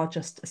that they are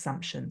just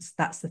assumptions.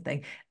 That's the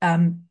thing.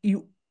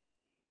 You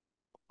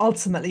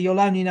ultimately, you'll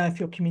only know if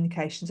your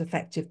communication is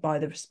effective by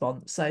the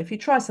response. So if you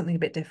try something a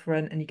bit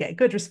different and you get a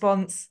good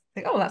response,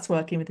 think, oh, that's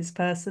working with this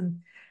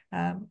person.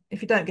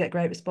 If you don't get a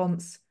great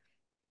response,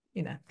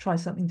 try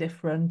something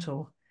different,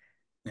 or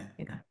Yeah.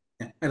 Yeah.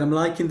 And I'm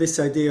liking this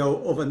idea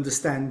of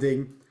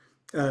understanding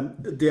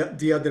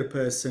the other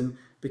person,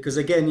 because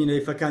again,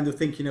 if I kind of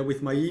think,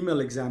 with my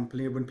email example,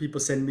 when people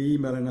send me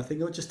email and I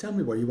think, oh, just tell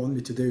me what you want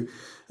me to do,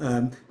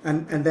 and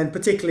then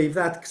particularly if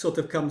that sort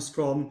of comes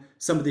from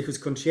somebody who's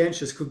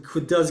conscientious,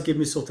 who does give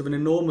me sort of an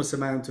enormous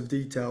amount of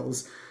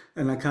details,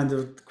 and I kind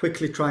of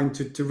quickly trying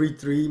to read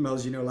through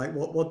emails, like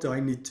what do I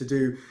need to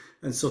do,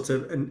 and sort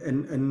of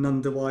and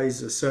none the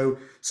wiser. So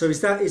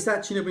is that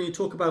when you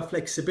talk about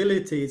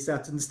flexibility, it's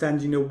that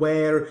understanding,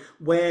 where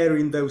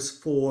in those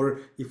four,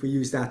 if we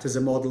use that as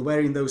a model, where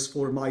in those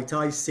four might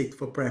I sit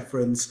for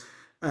preference,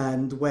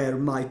 and where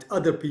might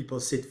other people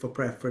sit for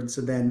preference,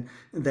 and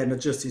then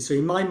adjusting. So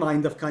in my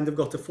mind, I've kind of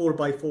got a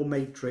 4x4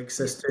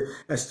 matrix as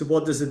to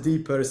what does a D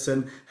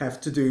person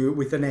have to do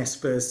with an S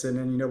person,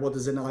 and what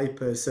does an I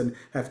person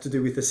have to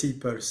do with a C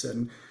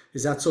person.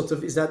 Is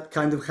that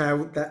kind of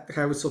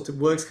how it sort of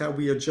works, how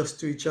we adjust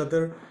to each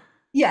other?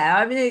 Yeah,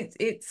 I mean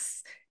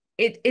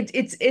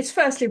it's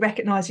firstly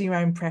recognizing your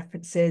own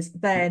preferences,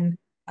 then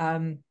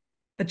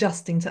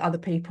adjusting to other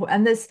people.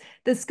 And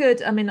there's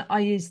good. I mean, I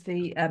use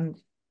the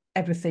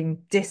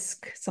everything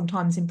disc,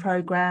 sometimes in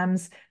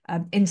programs.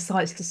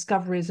 Insights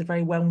discovery is a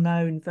very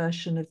well-known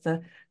version of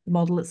the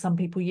model that some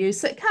people use.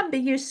 So it can be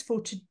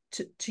useful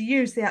to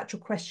use the actual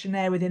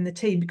questionnaire within the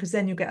team, because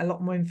then you'll get a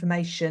lot more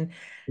information,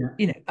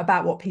 Yeah.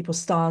 about what people's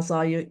styles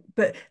are.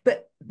 But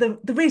the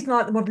reason I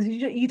like the model is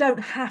you don't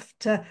have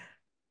to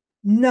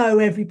know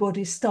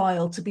everybody's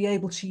style to be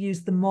able to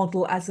use the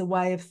model as a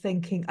way of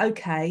thinking,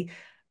 okay,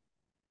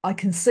 I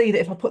can see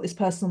that if I put this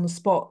person on the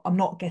spot, I'm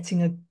not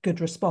getting a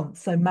good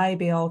response. So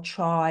maybe I'll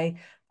try,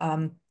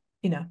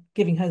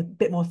 giving her a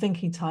bit more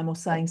thinking time, or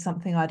saying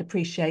something I'd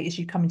appreciate is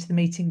you come into the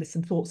meeting with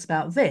some thoughts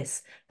about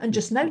this, and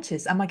just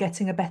notice, am I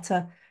getting a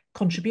better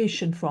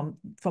contribution from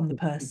the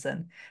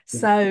person? Yeah.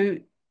 So,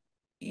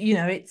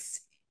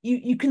 it's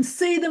you can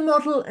see the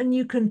model and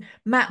you can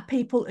map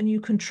people and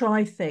you can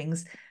try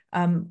things.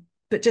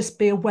 But just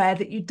be aware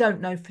that you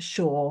don't know for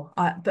sure.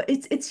 But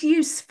it's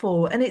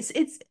useful, and it's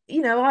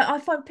I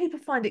find people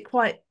find it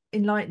quite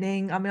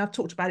enlightening. I mean, I've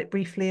talked about it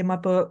briefly in my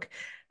book.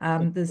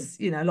 There's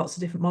lots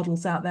of different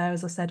models out there,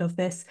 as I said, of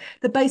this.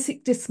 The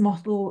basic DISC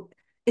model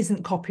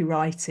isn't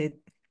copyright,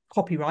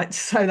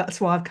 so that's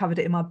why I've covered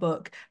it in my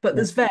book. But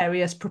there's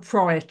various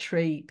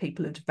proprietary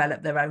people who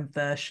develop their own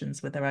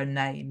versions with their own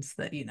names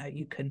that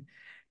you can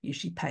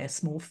usually pay a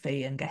small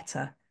fee and get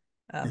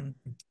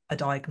a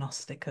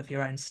diagnostic of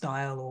your own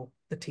style or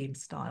the team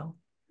style.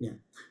 Yeah.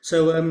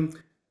 So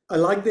I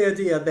like the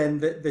idea then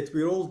that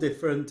we're all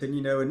different,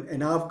 and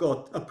and I've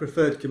got a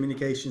preferred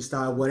communication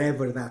style,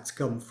 wherever that's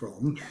come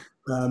from. Yeah.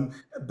 Um,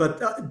 but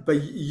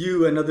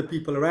you and other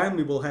people around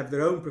me will have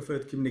their own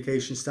preferred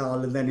communication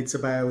style, and then it's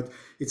about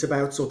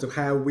sort of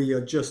how we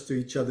adjust to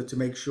each other to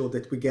make sure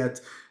that we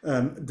get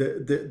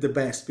the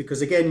best.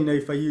 Because again,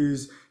 if I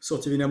use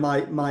sort of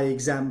my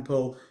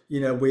example,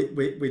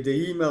 with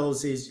the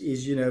emails is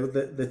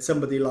that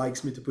somebody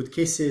likes me to put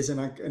kisses,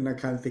 and I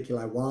kind of thinking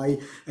like, why?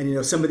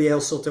 And somebody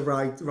else sort of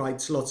writes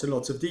lots and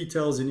lots of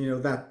details,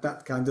 and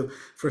that kind of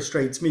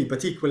frustrates me.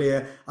 But equally,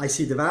 I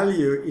see the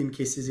value in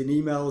kisses in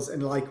emails,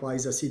 and likewise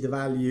I see the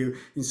value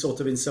in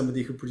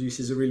somebody who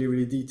produces a really,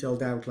 really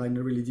detailed outline,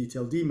 a really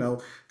detailed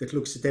email that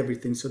looks at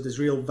everything. So there's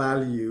real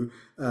value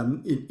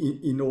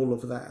in all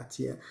of that.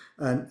 Yeah.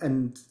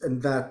 And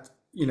that,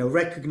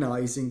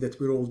 recognizing that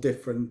we're all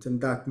different, and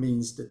that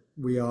means that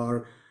we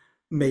are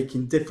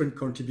making different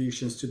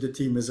contributions to the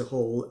team as a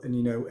whole. And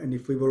and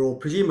if we were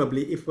all, I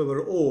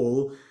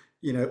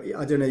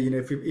don't know,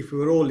 if we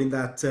were all in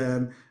that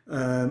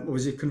what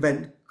was it,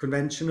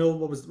 conventional,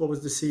 what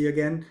was the C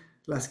again,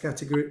 last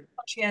category?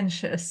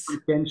 Conscientious.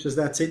 Conscientious,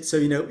 that's it. So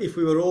if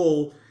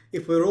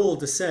we're all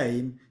the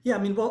same, yeah, I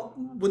mean, what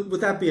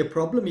would that be a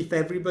problem if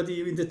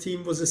everybody in the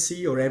team was a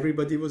C, or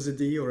everybody was a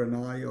D or an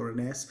I or an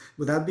S?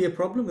 Would that be a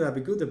problem? Would that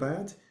be good or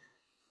bad?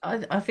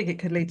 I think it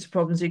could lead to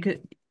problems.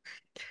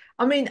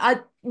 I mean,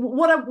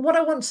 what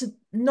I want to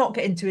not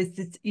get into is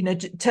this,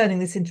 turning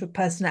this into a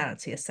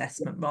personality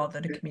assessment rather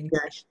than a Yeah,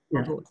 communication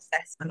yeah, model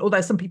assessment.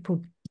 Although some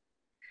people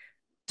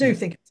do yeah,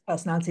 think it's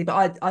personality,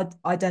 but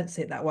I don't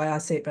see it that way. I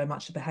see it very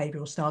much as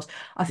behavioural styles.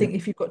 I think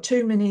if you've got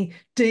too many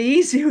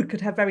Ds, you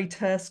could have very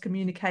terse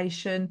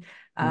communication.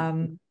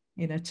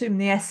 yeah, Too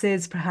many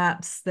S's,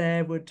 perhaps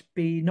there would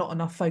be not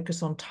enough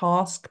focus on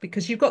task,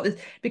 because you've got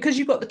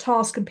the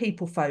task and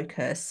people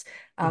focus.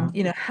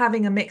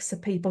 Having a mix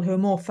of people who are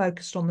more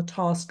focused on the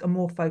task and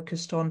more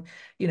focused on,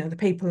 the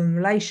people and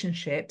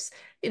relationships,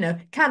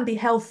 can be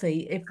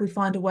healthy if we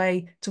find a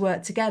way to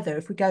work together.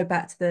 If we go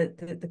back to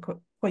the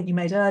point you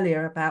made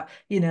earlier about,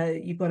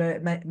 you've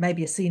got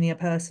maybe a senior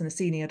person, a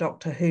senior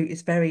doctor who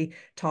is very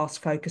task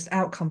focused,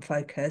 outcome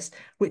focused,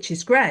 which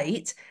is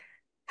great.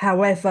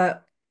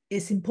 However,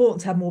 it's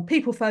important to have more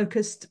people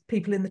focused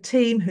people in the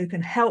team who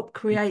can help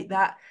create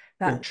that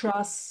yeah,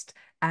 trust.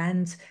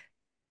 And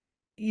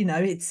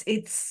it's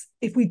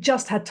if we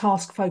just had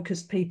task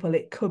focused people,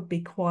 it could be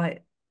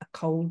quite a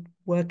cold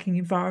working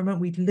environment.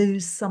 We'd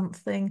lose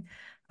something.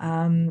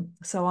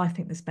 So I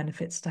think there's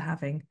benefits to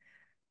having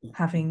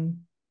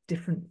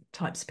different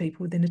types of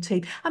people within a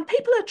team, and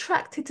people are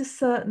attracted to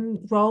certain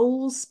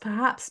roles,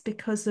 perhaps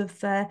because of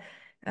their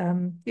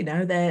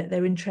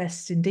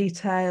interest in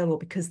detail, or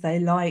because they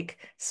like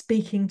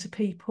speaking to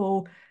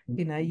people.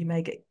 You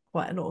may get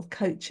quite a lot of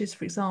coaches,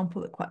 for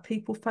example, that are quite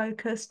people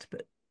focused,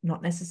 but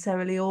not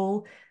necessarily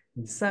all.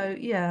 So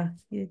yeah,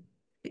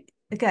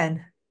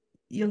 again,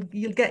 you'll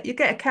get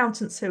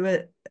accountants who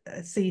are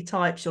C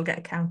types, you'll get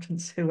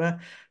accountants who are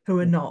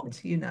not.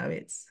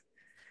 It's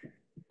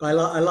I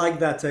like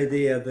that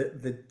idea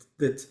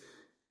that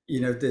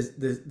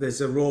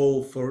there's a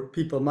role for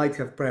people might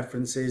have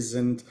preferences,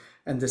 and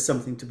there's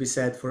something to be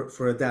said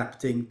for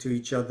adapting to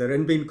each other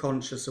and being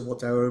conscious of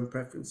what our own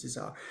preferences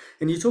are.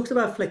 And you talked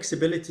about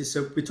flexibility.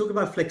 So we talk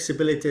about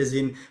flexibility as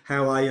in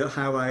how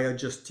I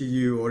adjust to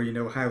you, or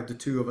how the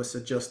two of us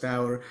adjust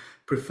our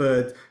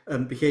preferred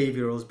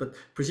behaviorals. But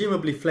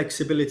presumably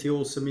flexibility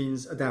also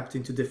means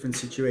adapting to different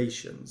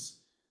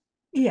situations.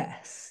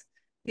 yes.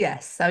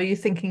 So you're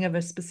thinking of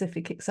a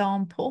specific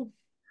example?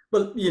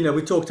 Well,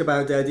 we talked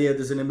about the idea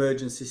there's an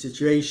emergency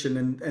situation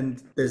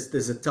and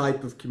there's a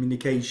type of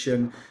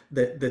communication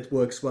that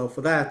works well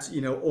for that,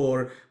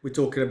 or we're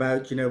talking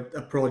about,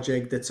 a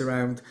project that's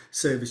around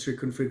service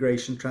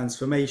reconfiguration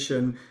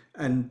transformation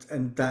and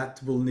that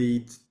will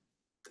need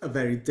a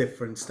very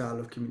different style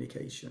of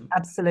communication.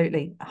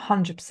 Absolutely,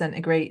 100%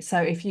 agree. So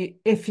if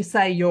you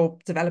say you're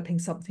developing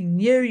something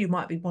new, you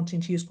might be wanting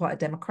to use quite a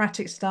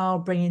democratic style,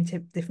 bring in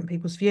different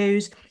people's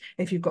views.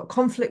 If you've got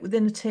conflict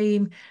within a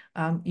team,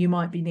 you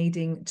might be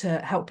needing to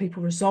help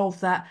people resolve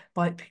that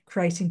by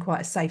creating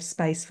quite a safe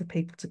space for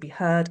people to be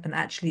heard and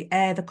actually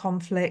air the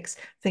conflicts,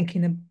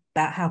 thinking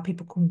about how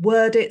people can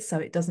word it so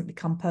it doesn't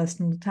become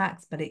personal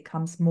attacks, but it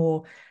becomes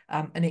more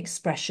an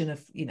expression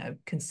of,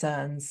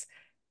 concerns.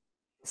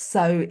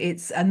 So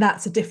and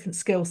that's a different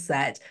skill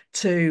set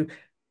to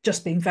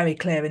just being very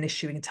clear in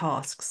issuing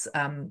tasks.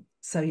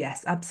 So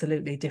yes,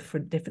 absolutely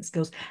different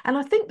skills. And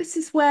I think this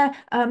is where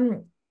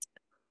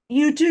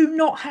you do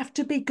not have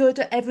to be good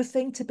at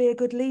everything to be a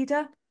good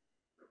leader.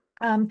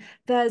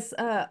 There's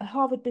a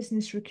Harvard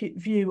Business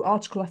Review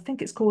article, I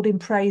think it's called In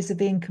Praise of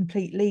the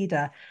Incomplete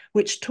Leader,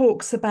 which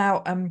talks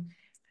about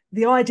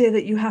the idea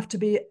that you have to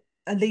be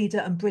a leader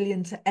and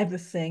brilliant at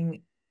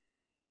everything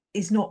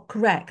is not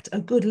correct.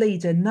 A good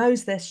leader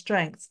knows their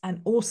strengths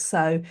and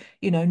also,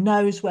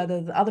 knows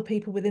whether the other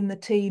people within the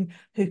team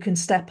who can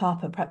step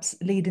up and perhaps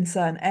lead in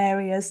certain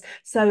areas.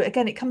 So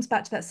again, it comes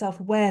back to that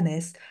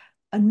self-awareness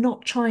and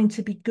not trying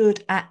to be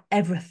good at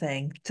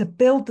everything, to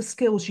build the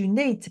skills you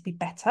need to be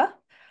better.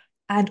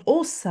 And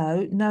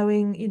also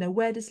knowing,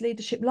 where does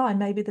leadership lie?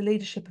 Maybe the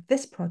leadership of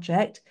this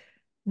project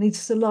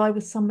needs to lie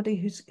with somebody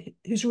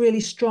who's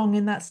really strong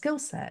in that skill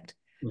set.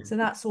 So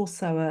that's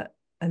also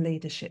a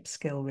leadership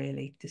skill,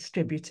 really,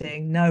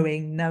 distributing,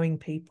 knowing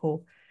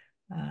people.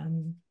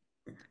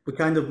 We're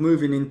kind of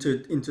moving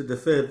into the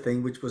third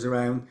thing, which was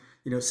around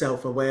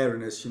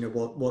self-awareness.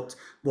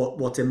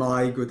 What am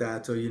I good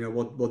at, or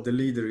what the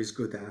leader is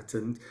good at,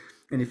 and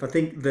if I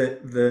think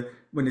that the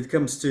when it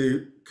comes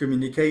to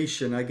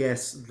communication, I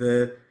guess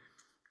the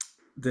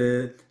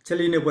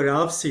tell where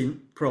I've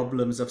seen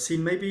problems, I've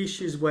seen maybe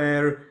issues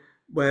where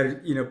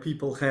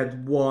people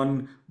had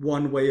one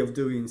way of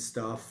doing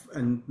stuff,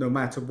 and no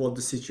matter what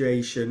the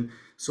situation,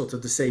 sort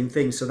of the same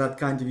thing. So that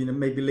kind of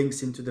maybe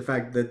links into the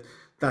fact that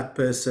that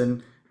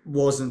person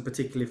wasn't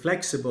particularly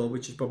flexible,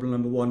 which is problem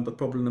number one. But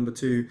problem number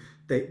two,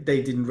 they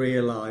didn't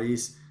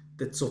realize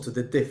that sort of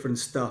the different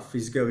stuff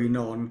is going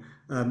on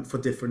for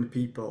different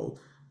people.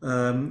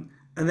 And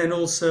then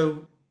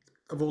also,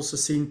 I've also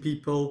seen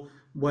people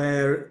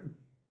where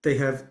they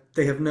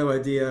have no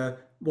idea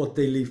what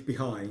they leave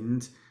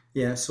behind.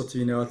 Yeah, sort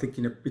of, I think,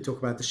 we talk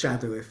about the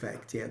shadow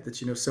effect. Yeah, that,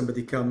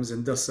 somebody comes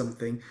and does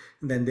something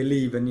and then they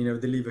leave and,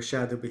 they leave a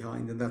shadow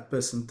behind and that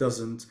person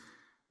doesn't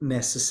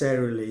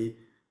necessarily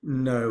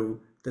know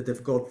that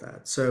they've got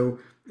that. So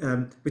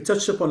we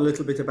touched upon a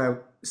little bit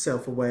about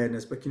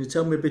self-awareness, but can you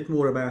tell me a bit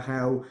more about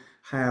how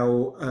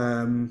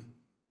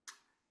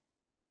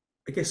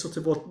I guess sort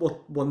of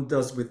what one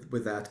does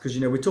with that? Because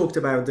we talked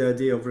about the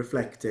idea of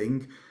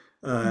reflecting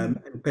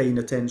and paying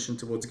attention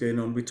to what's going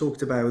on. We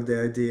talked about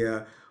the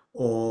idea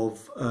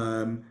of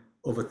a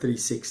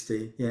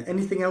 360. Yeah.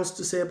 Anything else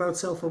to say about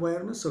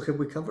self-awareness, or have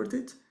we covered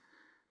it?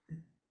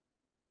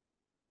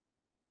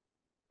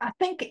 I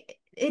think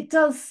it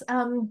does.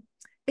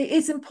 It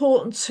is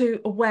important to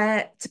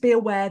be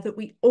aware that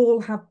we all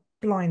have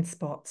blind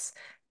spots,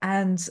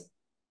 and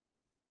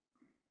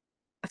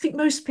I think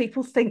most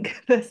people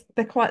think that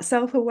they're quite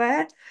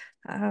self-aware.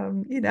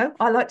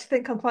 I like to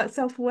think I'm quite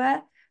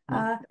self-aware.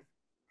 Yeah.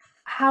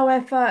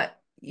 However,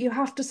 you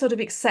have to sort of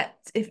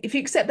accept if you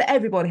accept that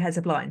everybody has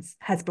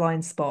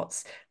blind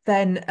spots,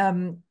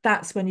 then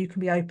that's when you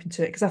can be open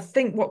to it. Because I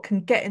think what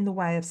can get in the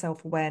way of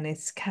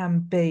self-awareness can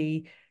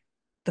be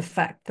the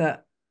fact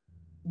that,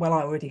 well,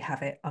 I already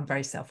have it. I'm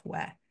very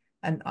self-aware.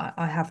 And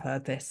I have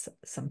heard this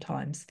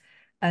sometimes.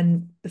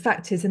 And the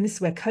fact is, and this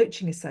is where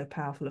coaching is so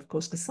powerful, of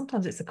course, because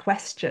sometimes it's a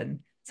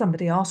question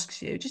somebody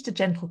asks you, just a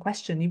gentle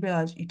question, you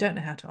realize you don't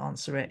know how to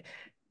answer it.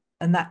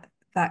 And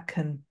that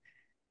can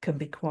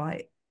be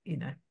quite,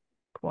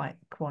 quite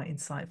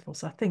insightful.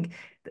 So I think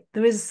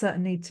there is a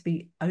certain need to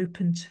be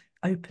open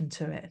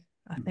to it.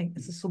 I think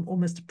this is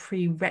almost a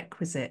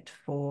prerequisite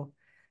for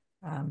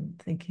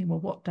thinking, well,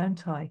 what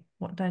don't I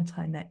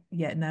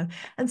yet know?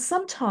 And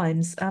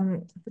sometimes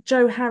the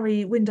Joe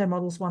Harry window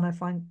models one I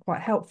find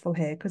quite helpful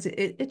here, because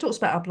it talks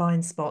about our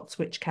blind spots,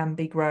 which can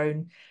be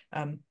grown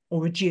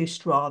or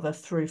reduced rather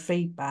through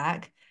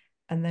feedback.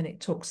 And then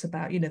it talks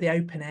about, the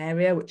open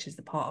area, which is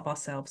the part of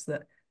ourselves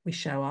that we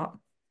show up.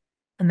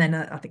 And then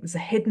I think there's a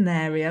hidden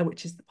area,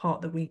 which is the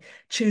part that we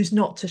choose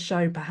not to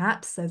show,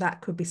 perhaps. So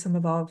that could be some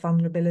of our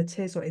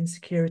vulnerabilities or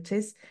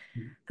insecurities.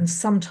 And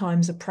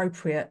sometimes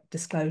appropriate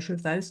disclosure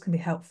of those can be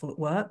helpful at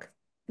work.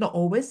 Not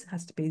always, it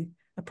has to be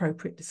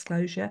appropriate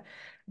disclosure.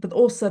 But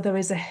also there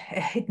is a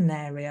hidden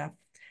area.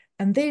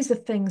 And these are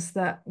things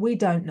that we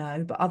don't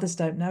know, but others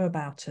don't know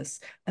about us.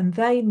 And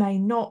they may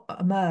not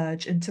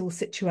emerge until a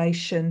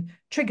situation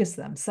triggers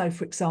them. So,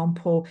 for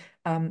example,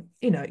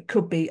 it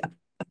could be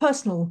a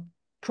personal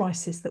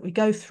crisis that we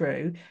go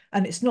through,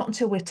 and it's not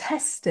until we're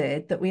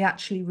tested that we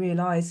actually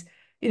realize,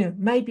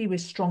 maybe we're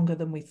stronger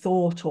than we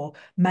thought, or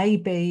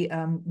maybe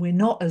we're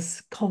not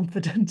as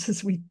confident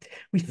as we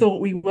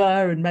thought we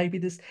were, and maybe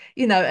there's,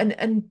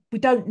 and we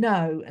don't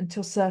know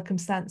until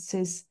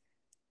circumstances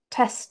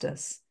test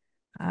us.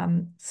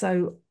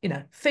 So,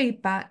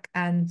 feedback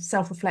and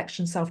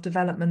self-reflection,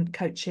 self-development,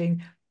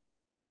 coaching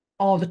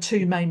are the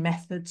two main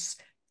methods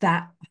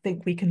that I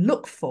think we can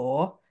look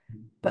for,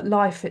 but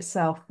life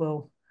itself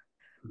will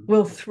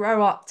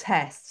throw up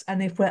tests.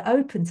 And if we're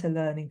open to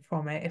learning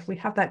from it, if we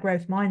have that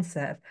growth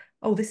mindset of,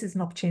 oh, this is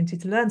an opportunity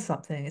to learn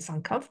something, it's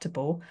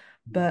uncomfortable,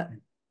 but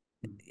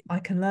I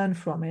can learn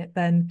from it,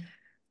 then,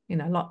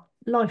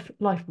 life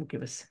will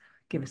give us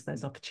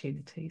those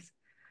opportunities.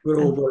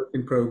 We're all work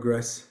in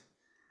progress.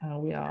 Oh,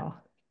 we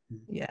are.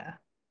 Yeah.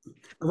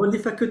 I wonder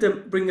if I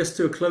could bring us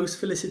to a close,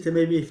 Felicity.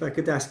 Maybe if I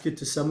could ask you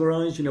to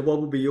summarize,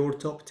 what would be your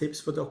top tips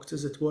for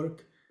doctors at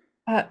work?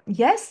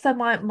 Yes, so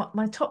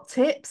my top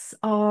tips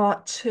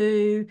are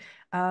to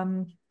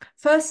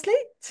firstly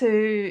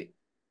to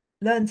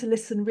learn to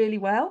listen really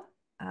well,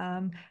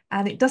 and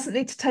it doesn't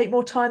need to take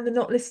more time than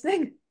not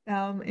listening.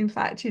 In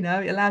fact, it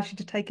allows you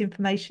to take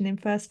information in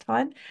first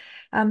time.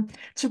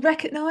 To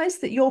recognize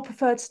that your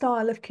preferred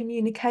style of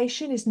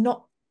communication is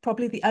not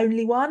probably the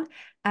only one,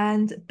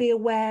 and be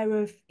aware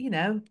of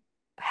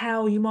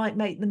how you might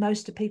make the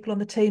most of people on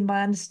the team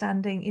by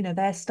understanding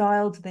their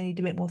style. Do they need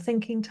a bit more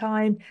thinking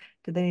time?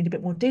 Do they need a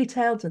bit more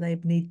detail? Do they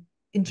need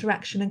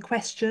interaction and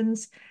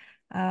questions?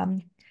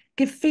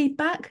 Give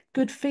feedback,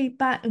 good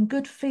feedback, and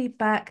good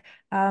feedback,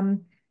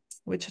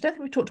 which I don't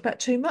think we talked about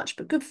too much,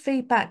 but good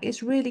feedback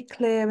is really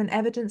clear and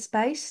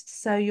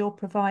evidence-based. So you're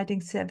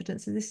providing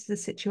evidence that this is the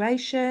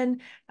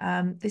situation,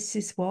 this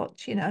is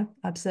what, I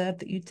observed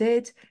that you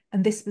did,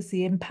 and this was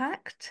the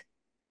impact.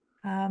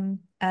 And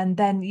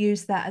then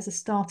use that as a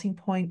starting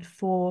point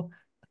for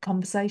a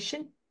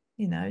conversation,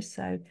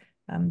 so,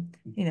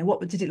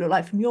 what did it look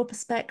like from your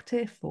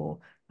perspective, or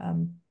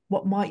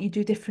what might you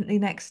do differently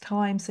next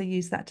time? So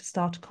use that to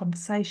start a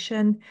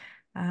conversation.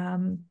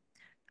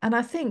 And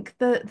I think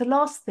the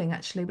last thing,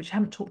 actually, which I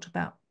haven't talked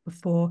about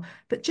before,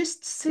 but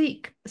just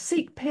seek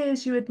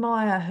peers you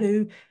admire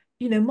who,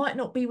 might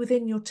not be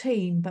within your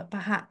team, but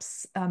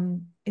perhaps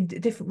in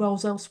different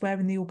roles elsewhere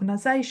in the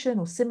organisation,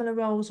 or similar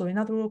roles, or in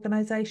other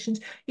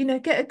organisations.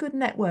 Get a good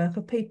network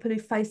of people who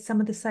face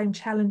some of the same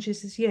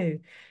challenges as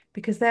you,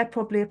 because they're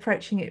probably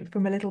approaching it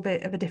from a little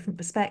bit of a different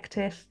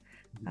perspective.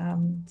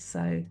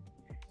 So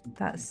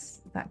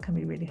that can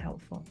be really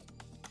helpful.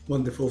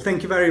 Wonderful.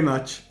 Thank you very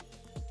much.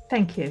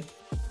 Thank you.